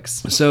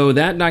Netflix. So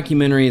that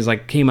documentary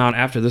came out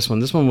after this one.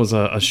 This one was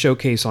a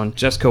showcase on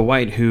Jessica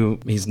White, who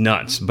he's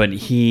nuts, but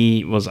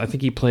I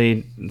think he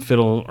played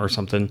fiddle or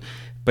something.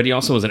 But he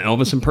also was an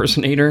Elvis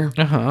impersonator.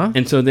 Uh-huh.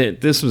 And so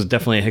this was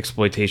definitely a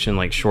exploitation,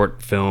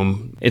 short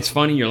film. It's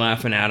funny, you're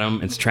laughing at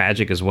him. It's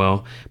tragic as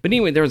well. But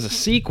anyway, there was a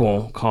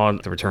sequel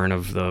called The Return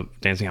of the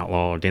Dancing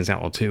Outlaw, or Dancing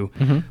Outlaw 2,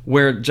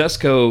 where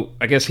Jesco,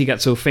 I guess he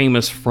got so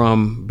famous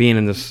from being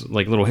in this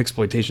little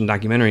exploitation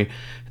documentary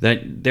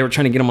that they were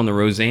trying to get him on the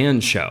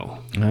Roseanne show.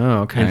 Oh,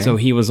 okay. And so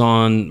he was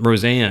on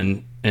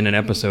Roseanne in an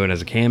episode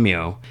as a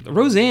cameo.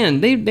 Roseanne,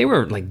 they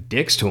were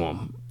dicks to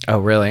him. Oh,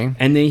 really?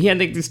 And he had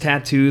these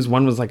tattoos.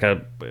 One was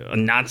a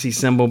Nazi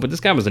symbol, but this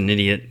guy was an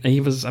idiot. I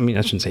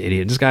shouldn't say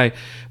idiot. This guy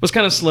was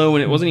kind of slow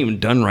and it wasn't even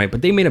done right,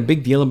 but they made a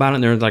big deal about it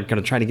and they were going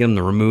to try to get him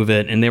to remove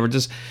it. And they were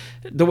just,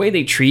 the way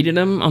they treated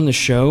him on the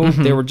show,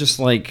 they were just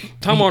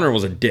Tom Warner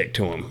was a dick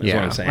to him, is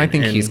what I'm saying. I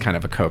think And he's kind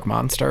of a coke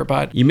monster,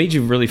 but... you made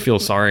you really feel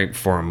sorry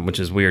for him, which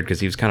is weird because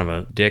he was kind of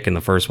a dick in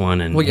the first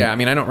one. And Well, yeah,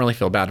 I don't really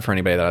feel bad for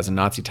anybody that has a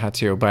Nazi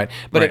tattoo, but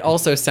Right. it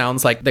also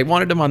sounds like they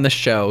wanted him on the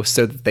show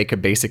so that they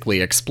could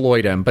basically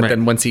exploit him. But Right.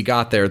 then once he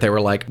got there, they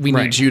were like, we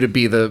Right. need you to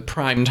be the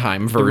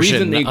primetime the version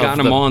reason they got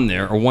of him on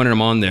there or wanted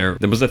him on there,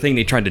 there was a thing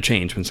they tried to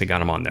change once they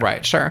got him on there.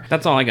 Right, sure.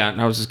 That's all I got.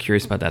 I was just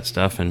curious about that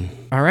stuff. And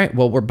All right,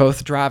 well, we're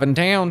both driving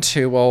down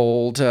to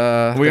old we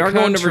the are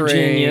going to country,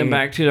 Virginia,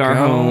 back to our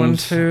going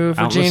homes. to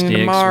Out in the Virginia sticks. We're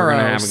tomorrow,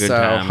 gonna have a good so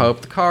time.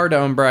 hope the car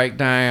don't break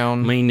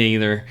down. Me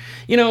neither.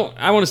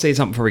 I want to say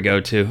something before we go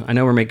too. I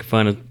know we're making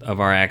fun of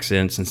our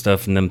accents and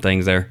stuff and them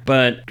things there,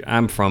 but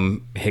I'm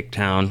from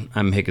Hicktown.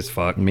 I'm hick as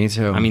fuck. Me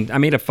too. I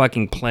made a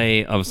fucking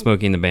play of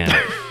Smokey and the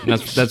Bandit.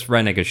 that's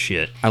redneck as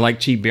shit. I like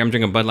cheap beer. I'm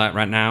drinking Bud Light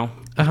right now.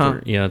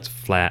 Yeah, it's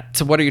flat.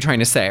 So what are you trying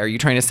to say? Are you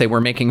trying to say we're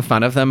making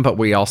fun of them, but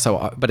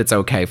but it's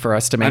okay for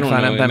us to make I don't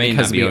fun know. of them It may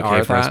because not be we okay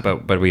are for us,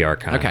 that? but we are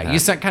kind of. Okay, you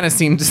kind of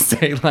seemed to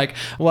say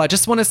well, I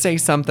just want to say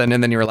something,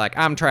 and then you were like,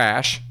 I'm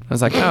trash. I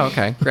was like, oh,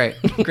 okay,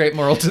 great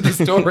moral to the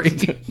story.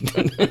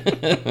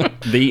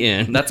 The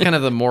end. That's kind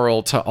of the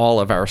moral to all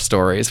of our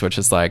stories, which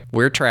is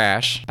we're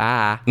trash.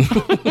 Bye.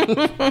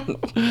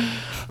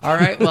 All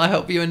right, well, I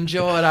hope you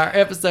enjoyed our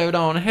episode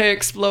on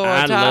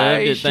exploitation. I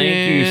loved it.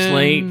 Thank you,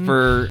 Slate,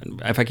 for.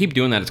 If I keep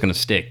doing that, it's going to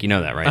stick. You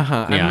know that, right? I'm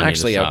Yeah, I need to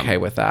actually stop. okay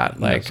with that.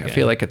 That's I good.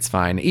 feel like it's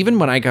fine. Even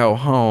when I go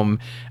home,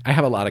 I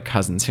have a lot of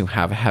cousins who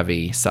have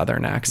heavy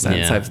Southern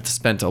accents. Yeah. I've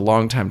spent a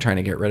long time trying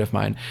to get rid of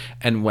mine.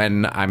 And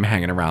when I'm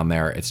hanging around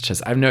there, it's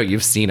just, I know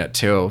you've seen it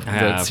too.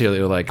 It's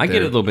really I get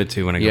it a little bit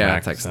too when I go yeah, back.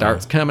 it's like so.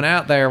 starts coming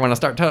out there when I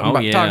start talking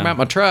about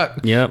my truck.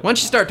 Yep.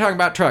 Once you start talking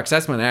about trucks,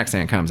 that's when the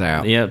accent comes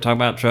out. Yeah, talk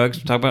about trucks.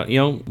 Talk about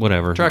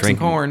whatever. Trucks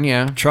Drinking. and corn,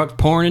 yeah. Truck,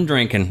 porn, and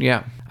drinking.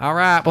 Yeah. All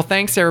right. Well,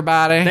 thanks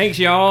everybody. Thanks,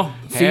 y'all.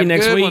 See you Have a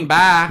next good week. one.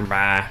 Bye.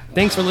 Bye.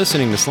 Thanks for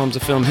listening to Slums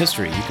of Film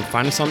History. You can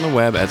find us on the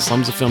web at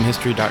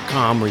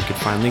slumsoffilmhistory.com, where you can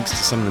find links to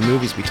some of the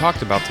movies we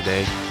talked about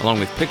today, along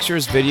with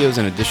pictures, videos,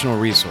 and additional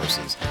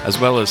resources, as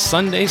well as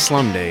Sunday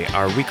Slum Day,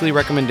 our weekly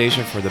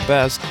recommendation for the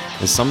best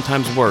and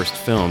sometimes worst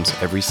films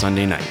every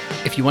Sunday night.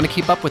 If you want to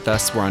keep up with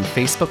us, we're on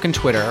Facebook and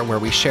Twitter, where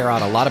we share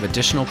out a lot of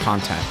additional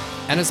content.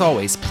 And as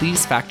always,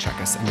 please fact check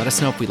us and let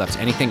us know if we left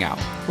anything out.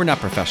 We're not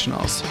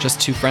professionals,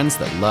 just two friends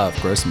that love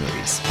gross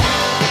movies.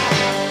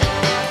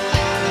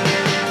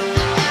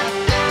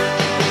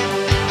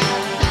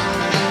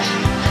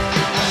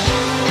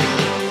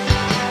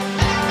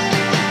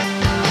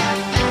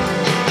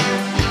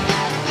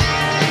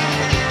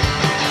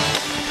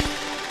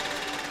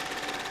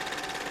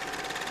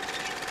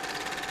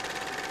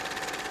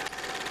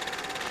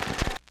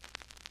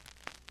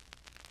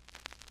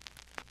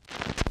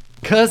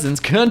 Cousins,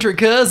 country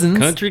cousins.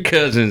 Country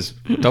Cousins,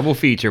 double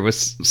feature with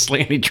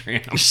Slanty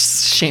Tramp.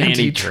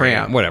 Shanty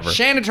Tramp. Whatever.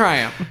 Shanty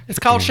Tramp. It's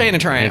called Shanty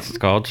Tramp. It's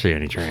called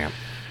Shanty Tramp.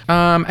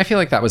 I feel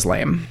like that was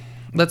lame.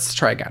 Let's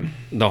try again.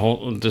 The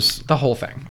whole, just The whole thing.